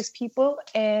intersex people.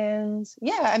 And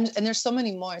yeah, and there's so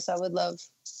many more. So I would love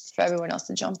for everyone else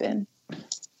to jump in.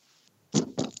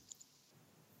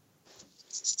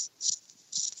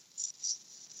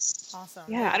 Awesome.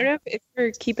 Yeah, I don't know if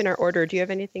we're keeping our order. Do you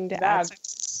have anything to add?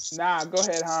 Nah, go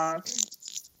ahead,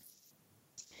 Hans.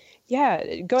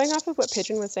 Yeah, going off of what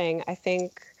Pidgeon was saying, I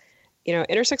think,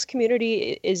 intersex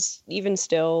community is even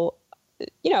still,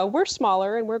 we're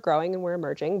smaller and we're growing and we're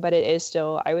emerging, but it is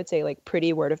still, I would say, like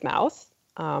pretty word of mouth.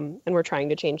 And we're trying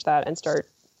to change that and start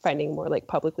finding more like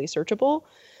publicly searchable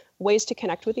ways to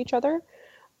connect with each other.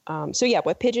 So yeah,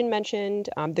 what Pidgeon mentioned,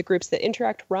 the groups that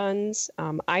Interact runs,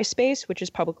 iSpace, which is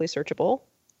publicly searchable,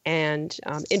 and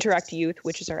Interact Youth,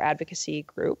 which is our advocacy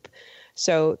group.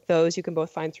 So those you can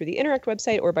both find through the Interact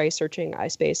website or by searching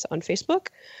iSpace on Facebook.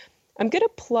 I'm going to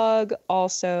plug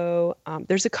also,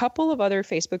 there's a couple of other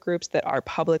Facebook groups that are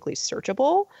publicly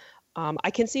searchable.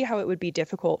 I can see how it would be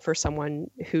difficult for someone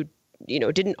who,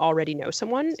 didn't already know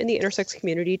someone in the intersex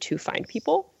community to find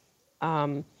people.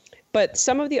 But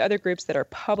some of the other groups that are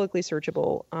publicly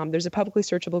searchable, there's a publicly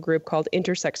searchable group called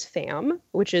Intersex Fam,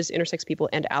 which is intersex people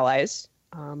and allies.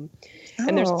 And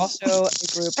there's also a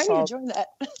group called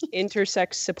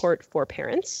Intersex Support for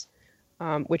Parents,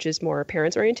 which is more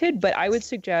parents oriented. But I would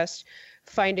suggest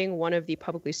finding one of the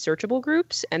publicly searchable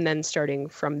groups and then starting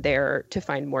from there to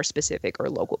find more specific or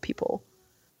local people.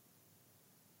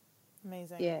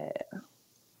 Amazing. Yeah.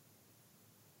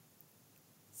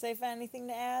 Saifa, anything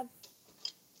to add?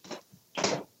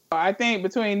 I think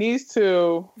between these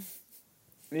two,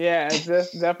 yeah, it's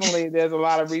just definitely there's a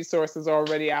lot of resources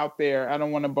already out there. I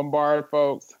don't want to bombard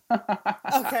folks.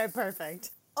 Okay,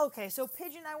 perfect. Okay, so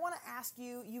Pidgeon, I want to ask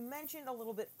you, you mentioned a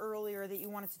little bit earlier that you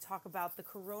wanted to talk about the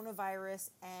coronavirus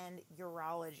and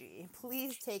urology.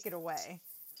 Please take it away.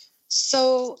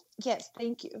 So, yes,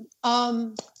 thank you.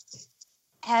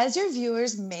 As your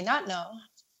viewers may not know,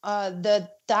 the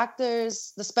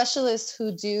doctors, the specialists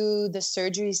who do the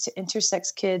surgeries to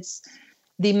intersex kids,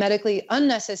 the medically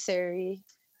unnecessary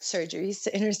surgeries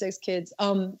to intersex kids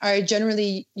are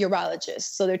generally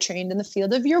urologists. So they're trained in the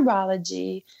field of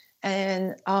urology,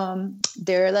 and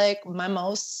they're like my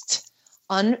most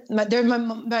they're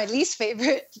my least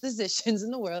favorite physicians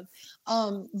in the world.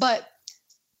 But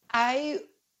I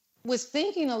was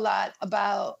thinking a lot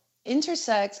about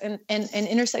intersex and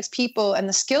intersex people and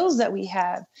the skills that we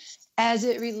have as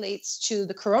it relates to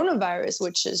the coronavirus,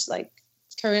 which is like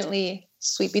currently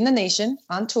sweeping the nation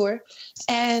on tour.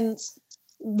 And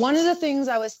one of the things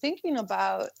I was thinking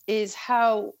about is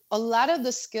how a lot of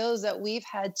the skills that we've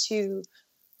had to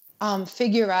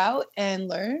figure out and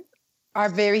learn are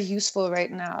very useful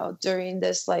right now during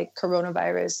this like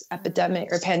coronavirus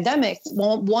epidemic or pandemic.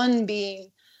 One being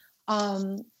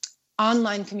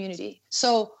online community.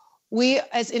 So we,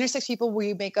 as intersex people,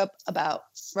 we make up about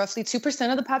roughly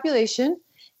 2% of the population.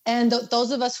 And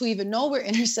those of us who even know we're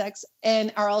intersex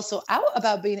and are also out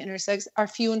about being intersex are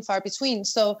few and far between.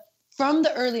 So from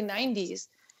the early 90s,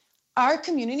 our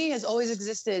community has always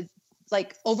existed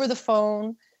like over the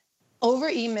phone, over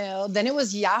email. Then it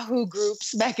was Yahoo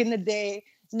groups back in the day.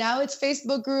 Now it's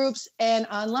Facebook groups and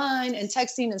online and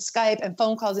texting and Skype and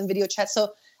phone calls and video chats.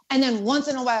 So, and then once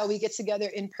in a while we get together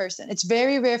in person. It's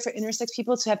very rare for intersex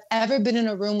people to have ever been in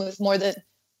a room with more than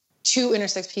 2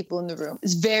 intersex people in the room.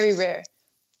 It's very rare.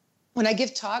 When I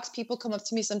give talks, people come up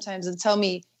to me sometimes and tell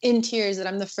me in tears that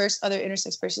I'm the first other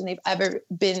intersex person they've ever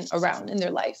been around in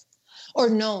their life, or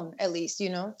known at least, you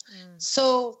know?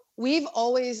 So we've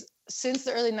always, since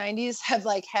the early 90s, have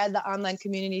like had the online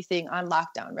community thing on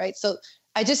lockdown, right? So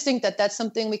I just think that that's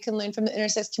something we can learn from the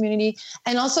intersex community.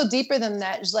 And also deeper than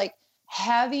that is like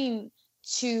having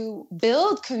to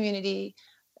build community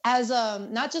as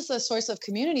not just a source of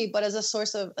community, but as a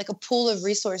source of like a pool of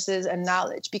resources and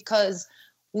knowledge, because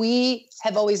we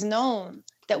have always known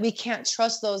that we can't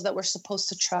trust those that we're supposed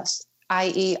to trust,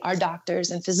 i.e. our doctors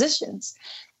and physicians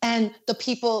and the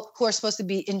people who are supposed to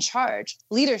be in charge,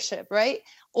 leadership, right?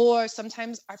 Or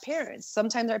sometimes our parents.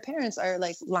 Sometimes our parents are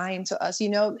like lying to us, you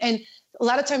know? And a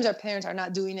lot of times our parents are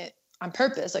not doing it on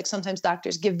purpose. Like sometimes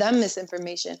doctors give them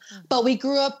misinformation, but we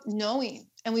grew up knowing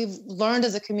and we've learned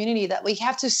as a community that we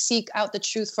have to seek out the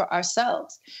truth for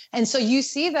ourselves. And so you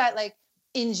see that like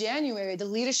in January, the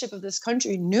leadership of this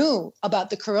country knew about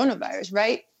the coronavirus,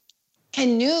 right?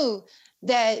 And knew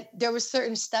that there were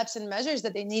certain steps and measures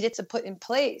that they needed to put in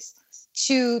place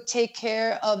to take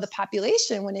care of the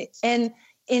population and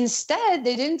instead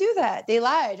they didn't do that. They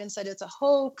lied and said it's a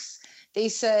hoax. They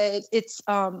said it's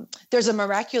there's a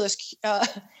miraculous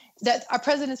that our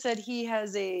president said he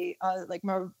has a I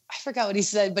forgot what he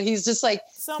said, but he's just like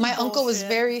my uncle was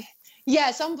very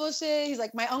some bullshit. He's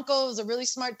like my uncle was a really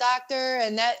smart doctor,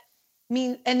 and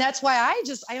that's why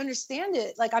I understand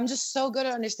it. Like I'm just so good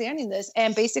at understanding this,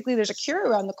 and basically there's a cure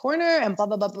around the corner, and blah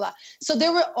blah blah blah. So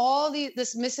there were all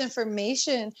this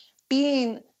misinformation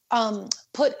being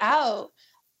put out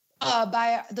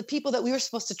by the people that we were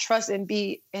supposed to trust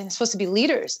and supposed to be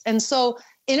leaders. And so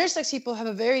intersex people have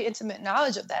a very intimate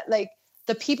knowledge of that. Like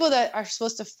the people that are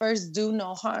supposed to first do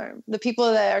no harm, the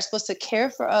people that are supposed to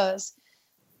care for us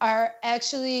are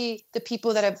actually the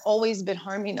people that have always been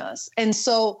harming us. And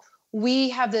so we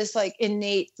have this like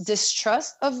innate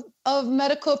distrust of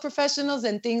medical professionals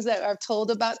and things that are told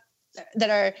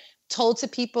to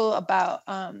people about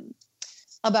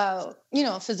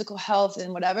physical health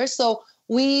and whatever. So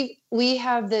we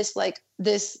have this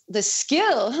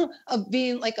skill of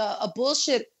being like a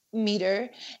bullshit meter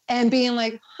and being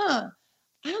like, I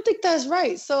don't think that's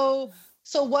right. So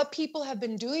what people have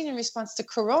been doing in response to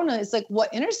Corona is like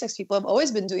what intersex people have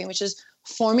always been doing, which is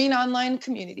forming online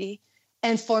community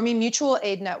and forming mutual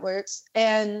aid networks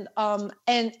and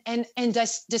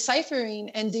deciphering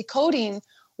and decoding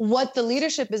what the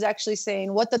leadership is actually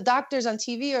saying, what the doctors on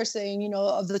TV are saying,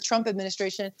 of the Trump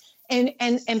administration,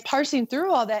 and parsing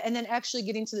through all that, and then actually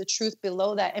getting to the truth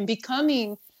below that and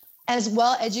becoming as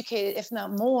well educated, if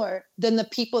not more, than the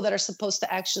people that are supposed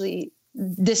to actually,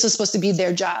 this is supposed to be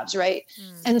their jobs, right?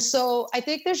 And so I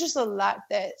think there's just a lot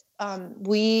that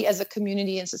we as a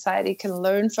community and society can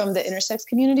learn from the intersex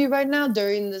community right now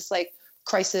during this like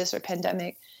crisis or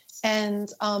pandemic. And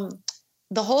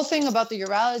the whole thing about the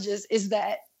urologist is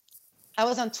that I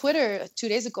was on Twitter 2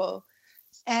 days ago,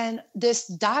 and this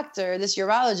doctor, this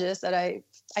urologist that I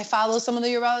follow some of the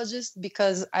urologists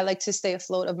because I like to stay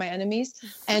afloat of my enemies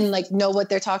and like know what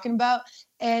they're talking about.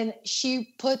 And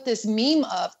she put this meme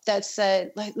up that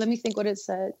said, like, let me think what it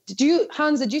said.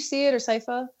 Hans, did you see it, or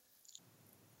Saifa?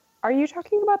 Are you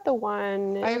talking about the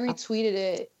one? I retweeted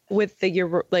it. With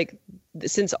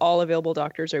since all available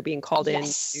doctors are being called in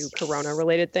to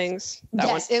corona-related things? That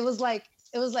one? It was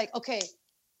like, okay,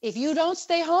 if you don't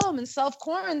stay home and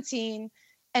self-quarantine,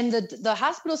 and the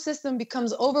hospital system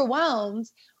becomes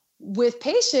overwhelmed with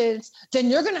patients,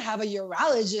 then you're going to have a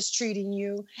urologist treating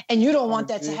you, and you don't want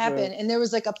that to happen. And there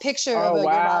was like a picture of a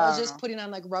urologist putting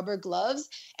on like rubber gloves.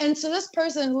 And so this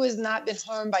person who has not been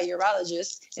harmed by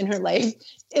urologists in her life,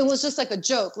 it was just like a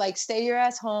joke, like, stay your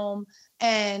ass home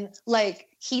and like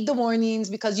heed the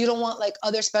warnings, because you don't want like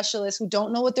other specialists who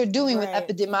don't know what they're doing with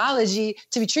epidemiology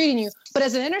to be treating you. But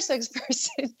as an intersex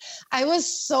person, I was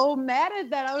so mad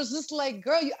at that. I was just like,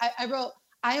 girl, I wrote,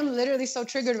 I am literally so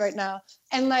triggered right now.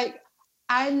 And like,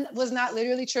 I was not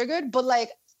literally triggered, but like,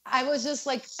 I was just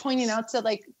like pointing out to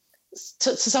like,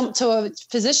 to a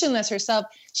physician as herself,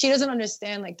 she doesn't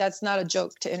understand, like, that's not a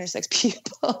joke to intersex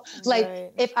people.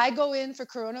 Like, if I go in for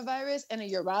coronavirus and a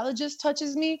urologist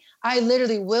touches me, I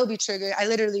literally will be triggered. I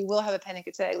literally will have a panic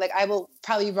attack. Like, I will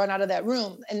probably run out of that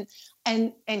room and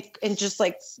just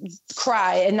like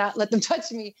cry and not let them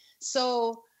touch me.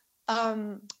 So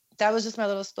that was just my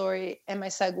little story and my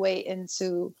segue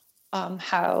into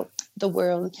how the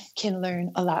world can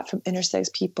learn a lot from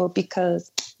intersex people,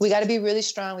 because we got to be really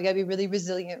strong. We got to be really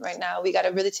resilient right now. We got to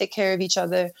really take care of each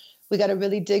other. We got to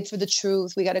really dig for the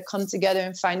truth. We got to come together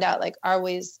and find out like our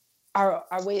ways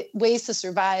to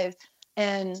survive.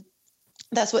 And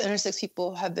that's what intersex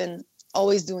people have been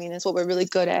always doing. It's what we're really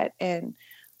good at. And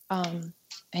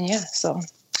yeah, so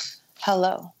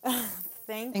hello.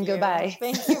 Thank and you. Goodbye.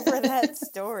 Thank you for that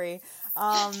story.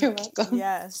 You're welcome.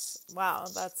 Yes. Wow,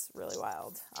 that's really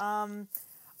wild.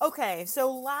 Okay,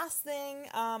 so last thing,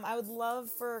 I would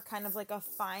love for kind of like a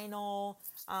final,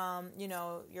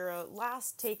 your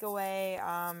last takeaway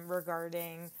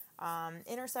regarding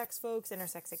intersex folks,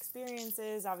 intersex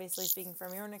experiences, obviously speaking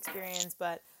from your own experience,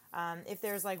 but if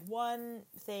there's like one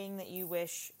thing that you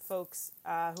wish folks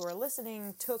who are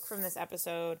listening took from this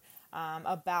episode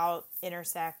about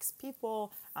intersex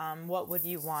people, what would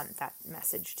you want that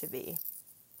message to be?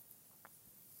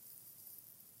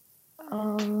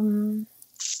 You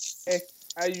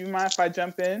mind if I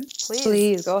jump in?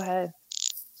 Please go ahead.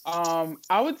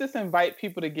 I would just invite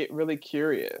people to get really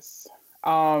curious,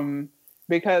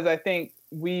 because I think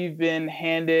we've been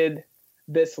handed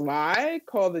this lie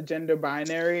called the gender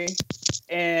binary,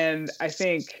 and I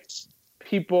think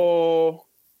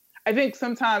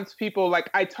sometimes people,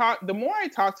 like, the more I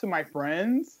talk to my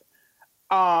friends,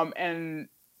 and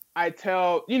I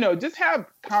tell, just have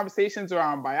conversations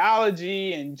around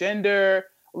biology and gender,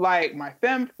 like my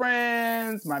femme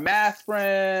friends, my math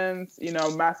friends,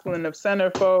 masculine of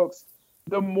center folks,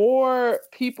 the more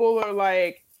people are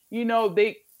like,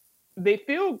 they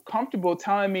feel comfortable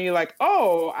telling me like,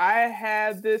 oh, I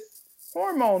had this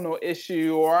hormonal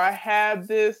issue, or I had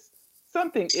this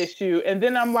something issue. And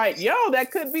then I'm like, yo,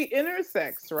 that could be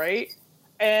intersex, right?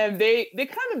 And they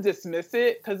kind of dismiss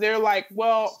it because they're like,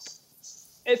 well,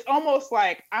 it's almost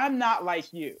like I'm not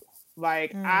like you.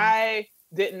 Like, I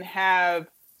didn't have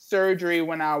surgery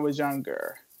when I was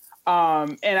younger.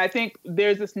 And I think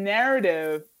there's this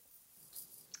narrative,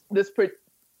 this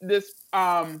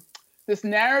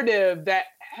narrative that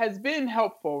has been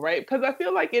helpful, right? Because I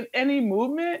feel like in any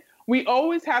movement, we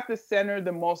always have to center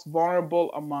the most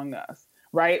vulnerable among us,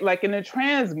 right? Like in the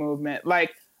trans movement,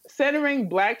 like centering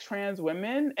Black trans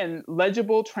women and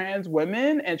legible trans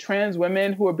women and trans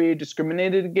women who are being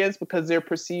discriminated against because they're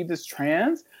perceived as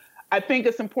trans. I think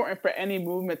it's important for any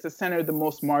movement to center the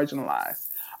most marginalized.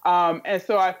 And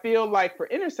so I feel like for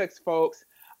intersex folks,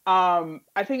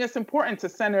 I think it's important to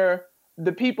center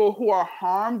the people who are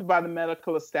harmed by the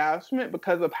medical establishment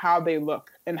because of how they look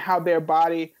and how their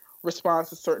body responds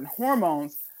to certain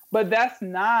hormones. But that's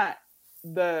not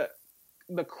the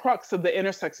crux of the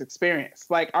intersex experience.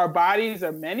 Like, our bodies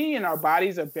are many and our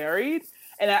bodies are varied.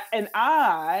 And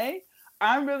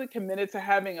I'm really committed to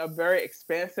having a very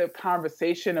expansive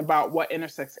conversation about what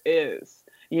intersex is,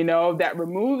 that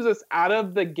removes us out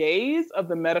of the gaze of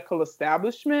the medical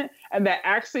establishment, and that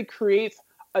actually creates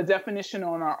a definition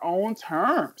on our own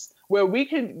terms, where we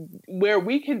can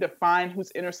define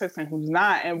who's intersex and who's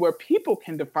not, and where people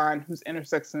can define who's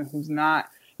intersex and who's not,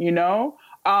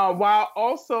 while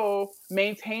also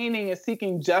maintaining and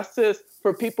seeking justice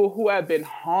for people who have been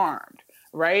harmed,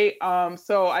 right?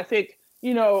 So I think,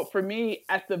 for me,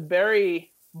 at the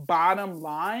very bottom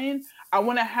line, I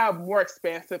want to have more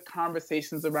expansive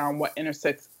conversations around what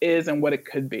intersex is and what it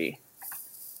could be.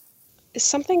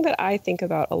 Something that I think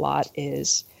about a lot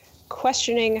is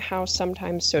questioning how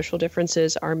sometimes social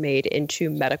differences are made into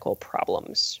medical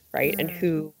problems, right? And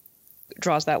who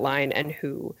draws that line and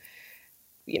who,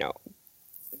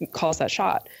 calls that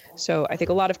shot. So I think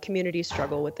a lot of communities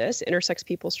struggle with this. Intersex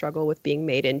people struggle with being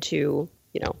made into,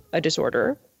 a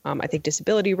disorder I think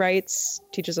disability rights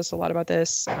teaches us a lot about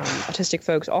this. Autistic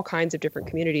folks, all kinds of different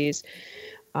communities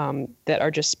that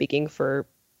are just speaking for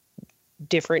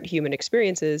different human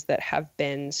experiences that have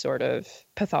been sort of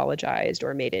pathologized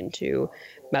or made into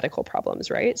medical problems,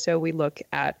 right? So we look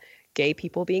at gay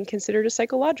people being considered a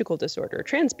psychological disorder,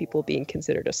 trans people being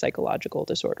considered a psychological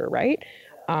disorder, right?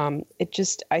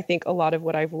 I think a lot of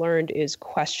what I've learned is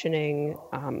questioning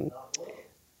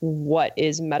what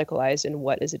is medicalized and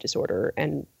what is a disorder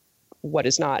and what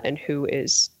is not, and who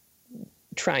is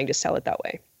trying to sell it that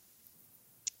way.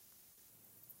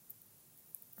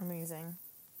 Amazing.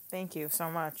 Thank you so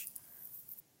much.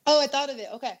 Oh, I thought of it.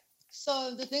 Okay.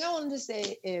 So the thing I wanted to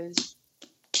say is,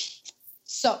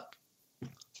 so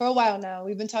for a while now,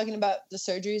 we've been talking about the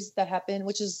surgeries that happen,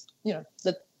 which is,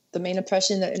 the main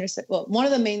oppression that one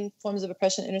of the main forms of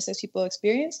oppression intersex people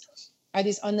experience are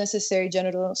these unnecessary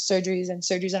genital surgeries and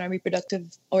surgeries on our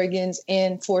reproductive organs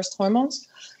and forced hormones.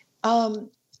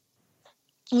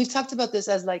 We've talked about this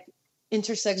as like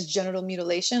intersex genital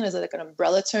mutilation as like an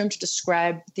umbrella term to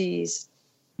describe this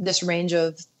range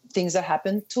of things that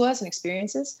happen to us and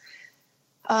experiences.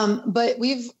 But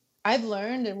I've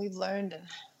learned and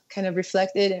kind of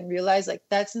reflected and realized like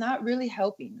that's not really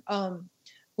helping.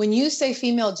 When you say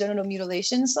female genital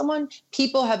mutilation to someone,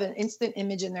 people have an instant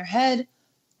image in their head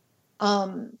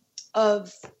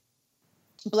of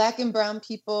Black and brown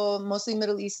people, mostly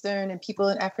Middle Eastern and people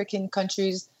in African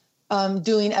countries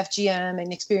doing FGM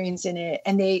and experiencing it.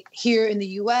 And they here in the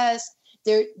US,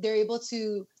 they're able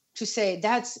to say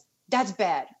that's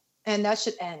bad and that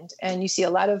should end. And you see a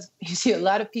lot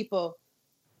of people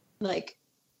like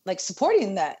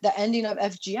supporting the ending of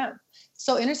FGM.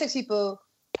 So intersex people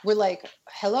were like,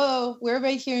 hello, we're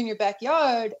right here in your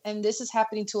backyard. And this is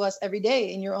happening to us every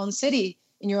day in your own city,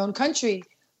 in your own country.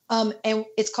 And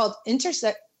it's called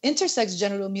intersex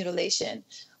genital mutilation.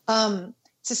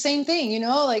 It's the same thing,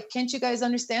 like, can't you guys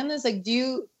understand this? Like, do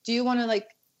you want to like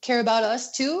care about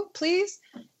us too, please?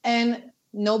 And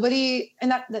nobody, and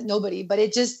not that nobody, but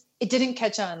it didn't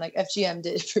catch on like FGM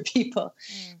did for people.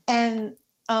 And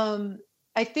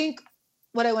I think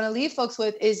what I want to leave folks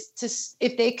with is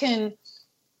if they can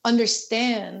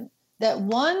understand that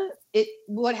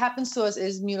what happens to us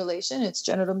is mutilation, it's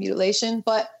genital mutilation,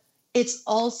 but it's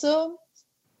also,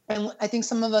 and I think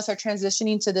some of us are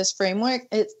transitioning to this framework,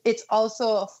 it's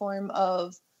also a form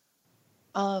of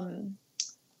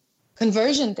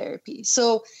conversion therapy.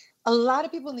 So a lot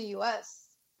of people in the US,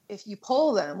 if you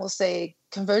poll them, will say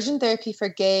conversion therapy for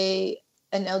gay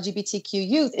and LGBTQ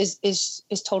youth is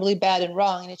totally bad and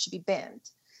wrong and it should be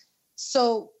banned.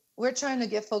 So we're trying to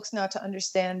get folks now to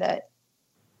understand that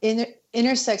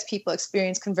intersex people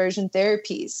experience conversion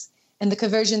therapies, and the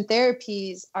conversion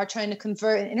therapies are trying to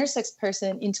convert an intersex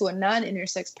person into a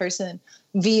non-intersex person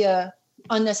via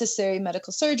unnecessary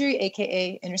medical surgery,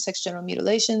 aka intersex genital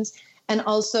mutilations, and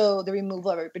also the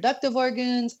removal of reproductive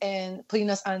organs and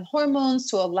putting us on hormones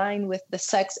to align with the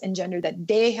sex and gender that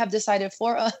they have decided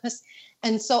for us.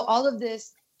 And so all of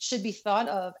this should be thought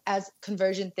of as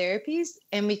conversion therapies,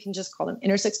 and we can just call them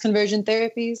intersex conversion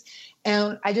therapies.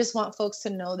 And I just want folks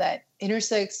to know that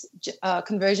intersex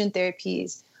conversion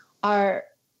therapies are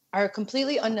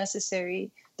completely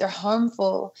unnecessary. They're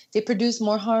harmful. They produce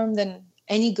more harm than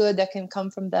any good that can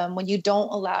come from them when you don't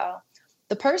allow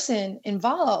the person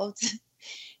involved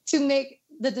to make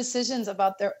the decisions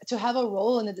to have a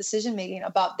role in the decision making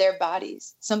about their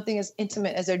bodies, something as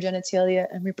intimate as their genitalia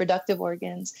and reproductive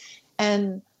organs.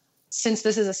 And since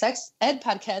this is a sex ed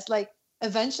podcast, like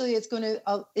eventually it's going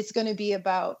to be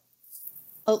about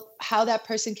how that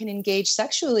person can engage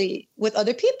sexually with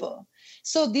other people.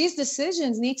 So these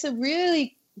decisions need to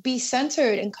really be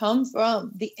centered and come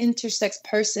from the intersex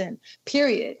person,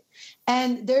 period.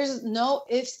 And there's no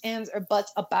ifs, ands, or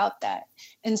buts about that.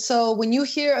 And so when you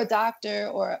hear a doctor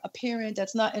or a parent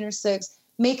that's not intersex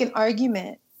make an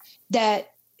argument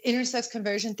that intersex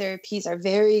conversion therapies are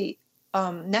very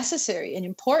necessary and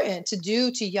important to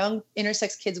do to young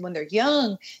intersex kids when they're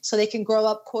young, so they can grow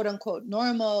up quote unquote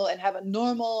normal and have a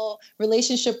normal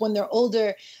relationship when they're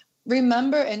older,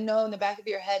 remember and know in the back of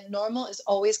your head, normal is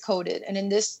always coded. And in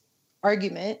this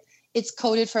argument, it's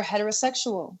coded for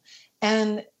heterosexual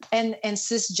and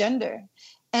cisgender.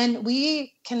 And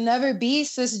we can never be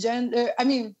cisgender. I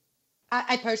mean,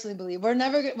 I personally believe we're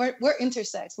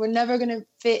intersex. We're never going to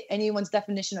fit anyone's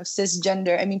definition of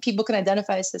cisgender. I mean, people can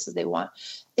identify as cis if they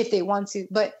want to,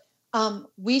 but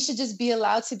we should just be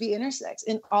allowed to be intersex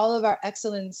in all of our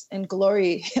excellence and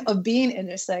glory of being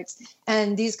intersex.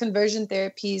 And these conversion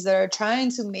therapies that are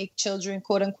trying to make children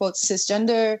quote unquote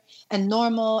cisgender and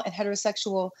normal and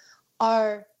heterosexual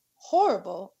are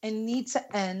horrible and need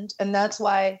to end. And that's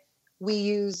why we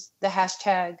use the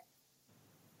hashtag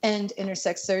end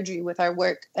intersex surgery with our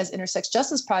work as Intersex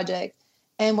Justice Project.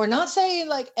 And we're not saying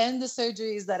like end the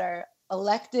surgeries that are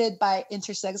elected by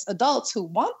intersex adults who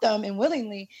want them and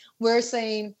willingly. We're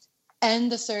saying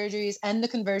end the surgeries, end the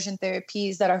conversion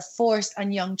therapies that are forced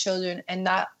on young children and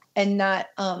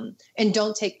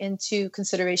don't take into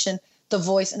consideration the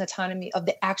voice and autonomy of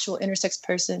the actual intersex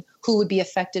person who would be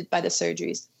affected by the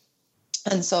surgeries.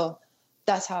 And so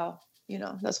that's how,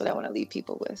 that's what I want to leave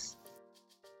people with.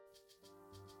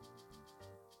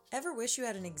 Ever wish you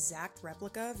had an exact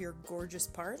replica of your gorgeous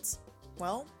parts?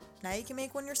 Well, now you can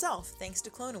make one yourself thanks to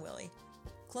Clone-A-Willy.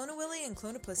 Clone-A-Willy and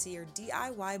Clone-A-Pussy are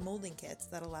DIY molding kits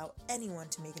that allow anyone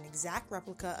to make an exact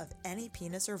replica of any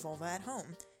penis or vulva at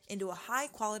home into a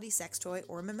high-quality sex toy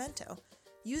or memento.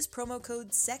 Use promo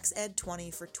code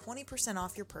SEXED20 for 20%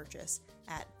 off your purchase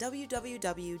at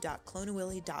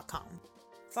www.cloneawilly.com.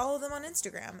 Follow them on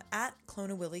Instagram at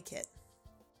CloneAWillyKit.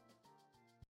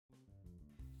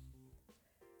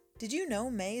 Did you know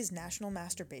May is National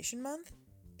Masturbation Month?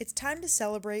 It's time to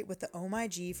celebrate with the Oh My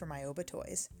G from Ioba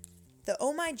Toys. The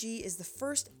Oh My G is the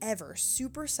first ever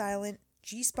super silent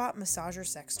G-spot massager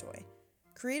sex toy.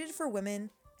 Created for women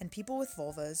and people with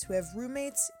vulvas who have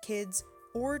roommates, kids,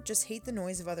 or just hate the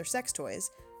noise of other sex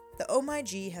toys, the Oh My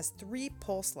G has 3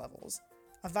 pulse levels,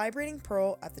 a vibrating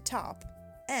pearl at the top,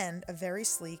 and a very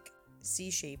sleek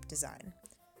C-shaped design.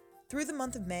 Through the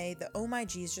month of May, the Oh My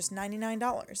G is just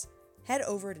 $99. Head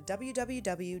over to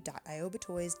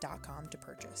www.iobatoys.com to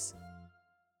purchase.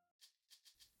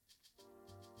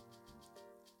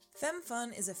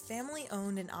 FemFun is a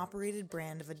family-owned and operated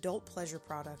brand of adult pleasure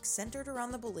products centered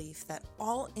around the belief that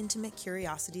all intimate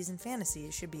curiosities and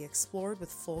fantasies should be explored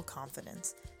with full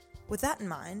confidence. With that in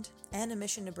mind, and a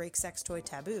mission to break sex toy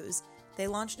taboos, they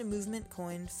launched a movement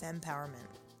coined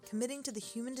Fempowerment, committing to the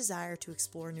human desire to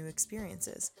explore new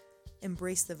experiences.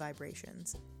 Embrace the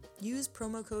vibrations. Use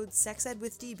promo code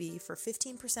SEXEDWithDB for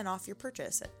 15% off your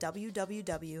purchase at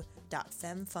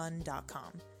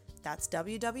www.femfun.com. That's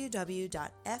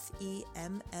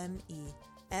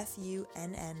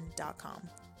www.femmefunn.com.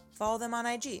 Follow them on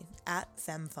IG at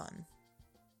FemFun.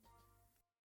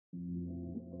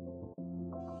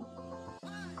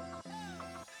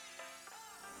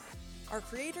 Our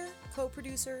creator,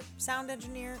 co-producer, sound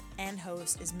engineer, and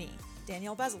host is me,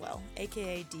 Danielle Bezalel,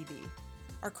 aka DB.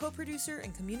 Our co-producer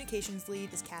and communications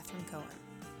lead is Catherine Cohen.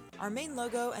 Our main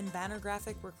logo and banner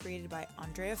graphic were created by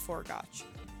Andrea Forgach.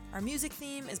 Our music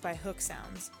theme is by Hook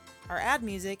Sounds. Our ad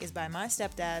music is by my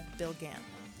stepdad, Bill Gant.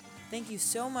 Thank you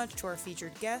so much to our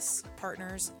featured guests,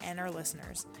 partners, and our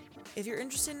listeners. If you're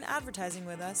interested in advertising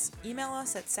with us, email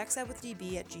us at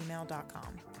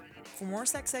sexedwithdb@gmail.com. For more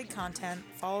sex ed content,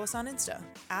 follow us on Insta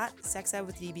at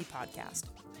sexedwithdbpodcast.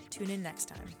 Tune in next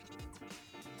time.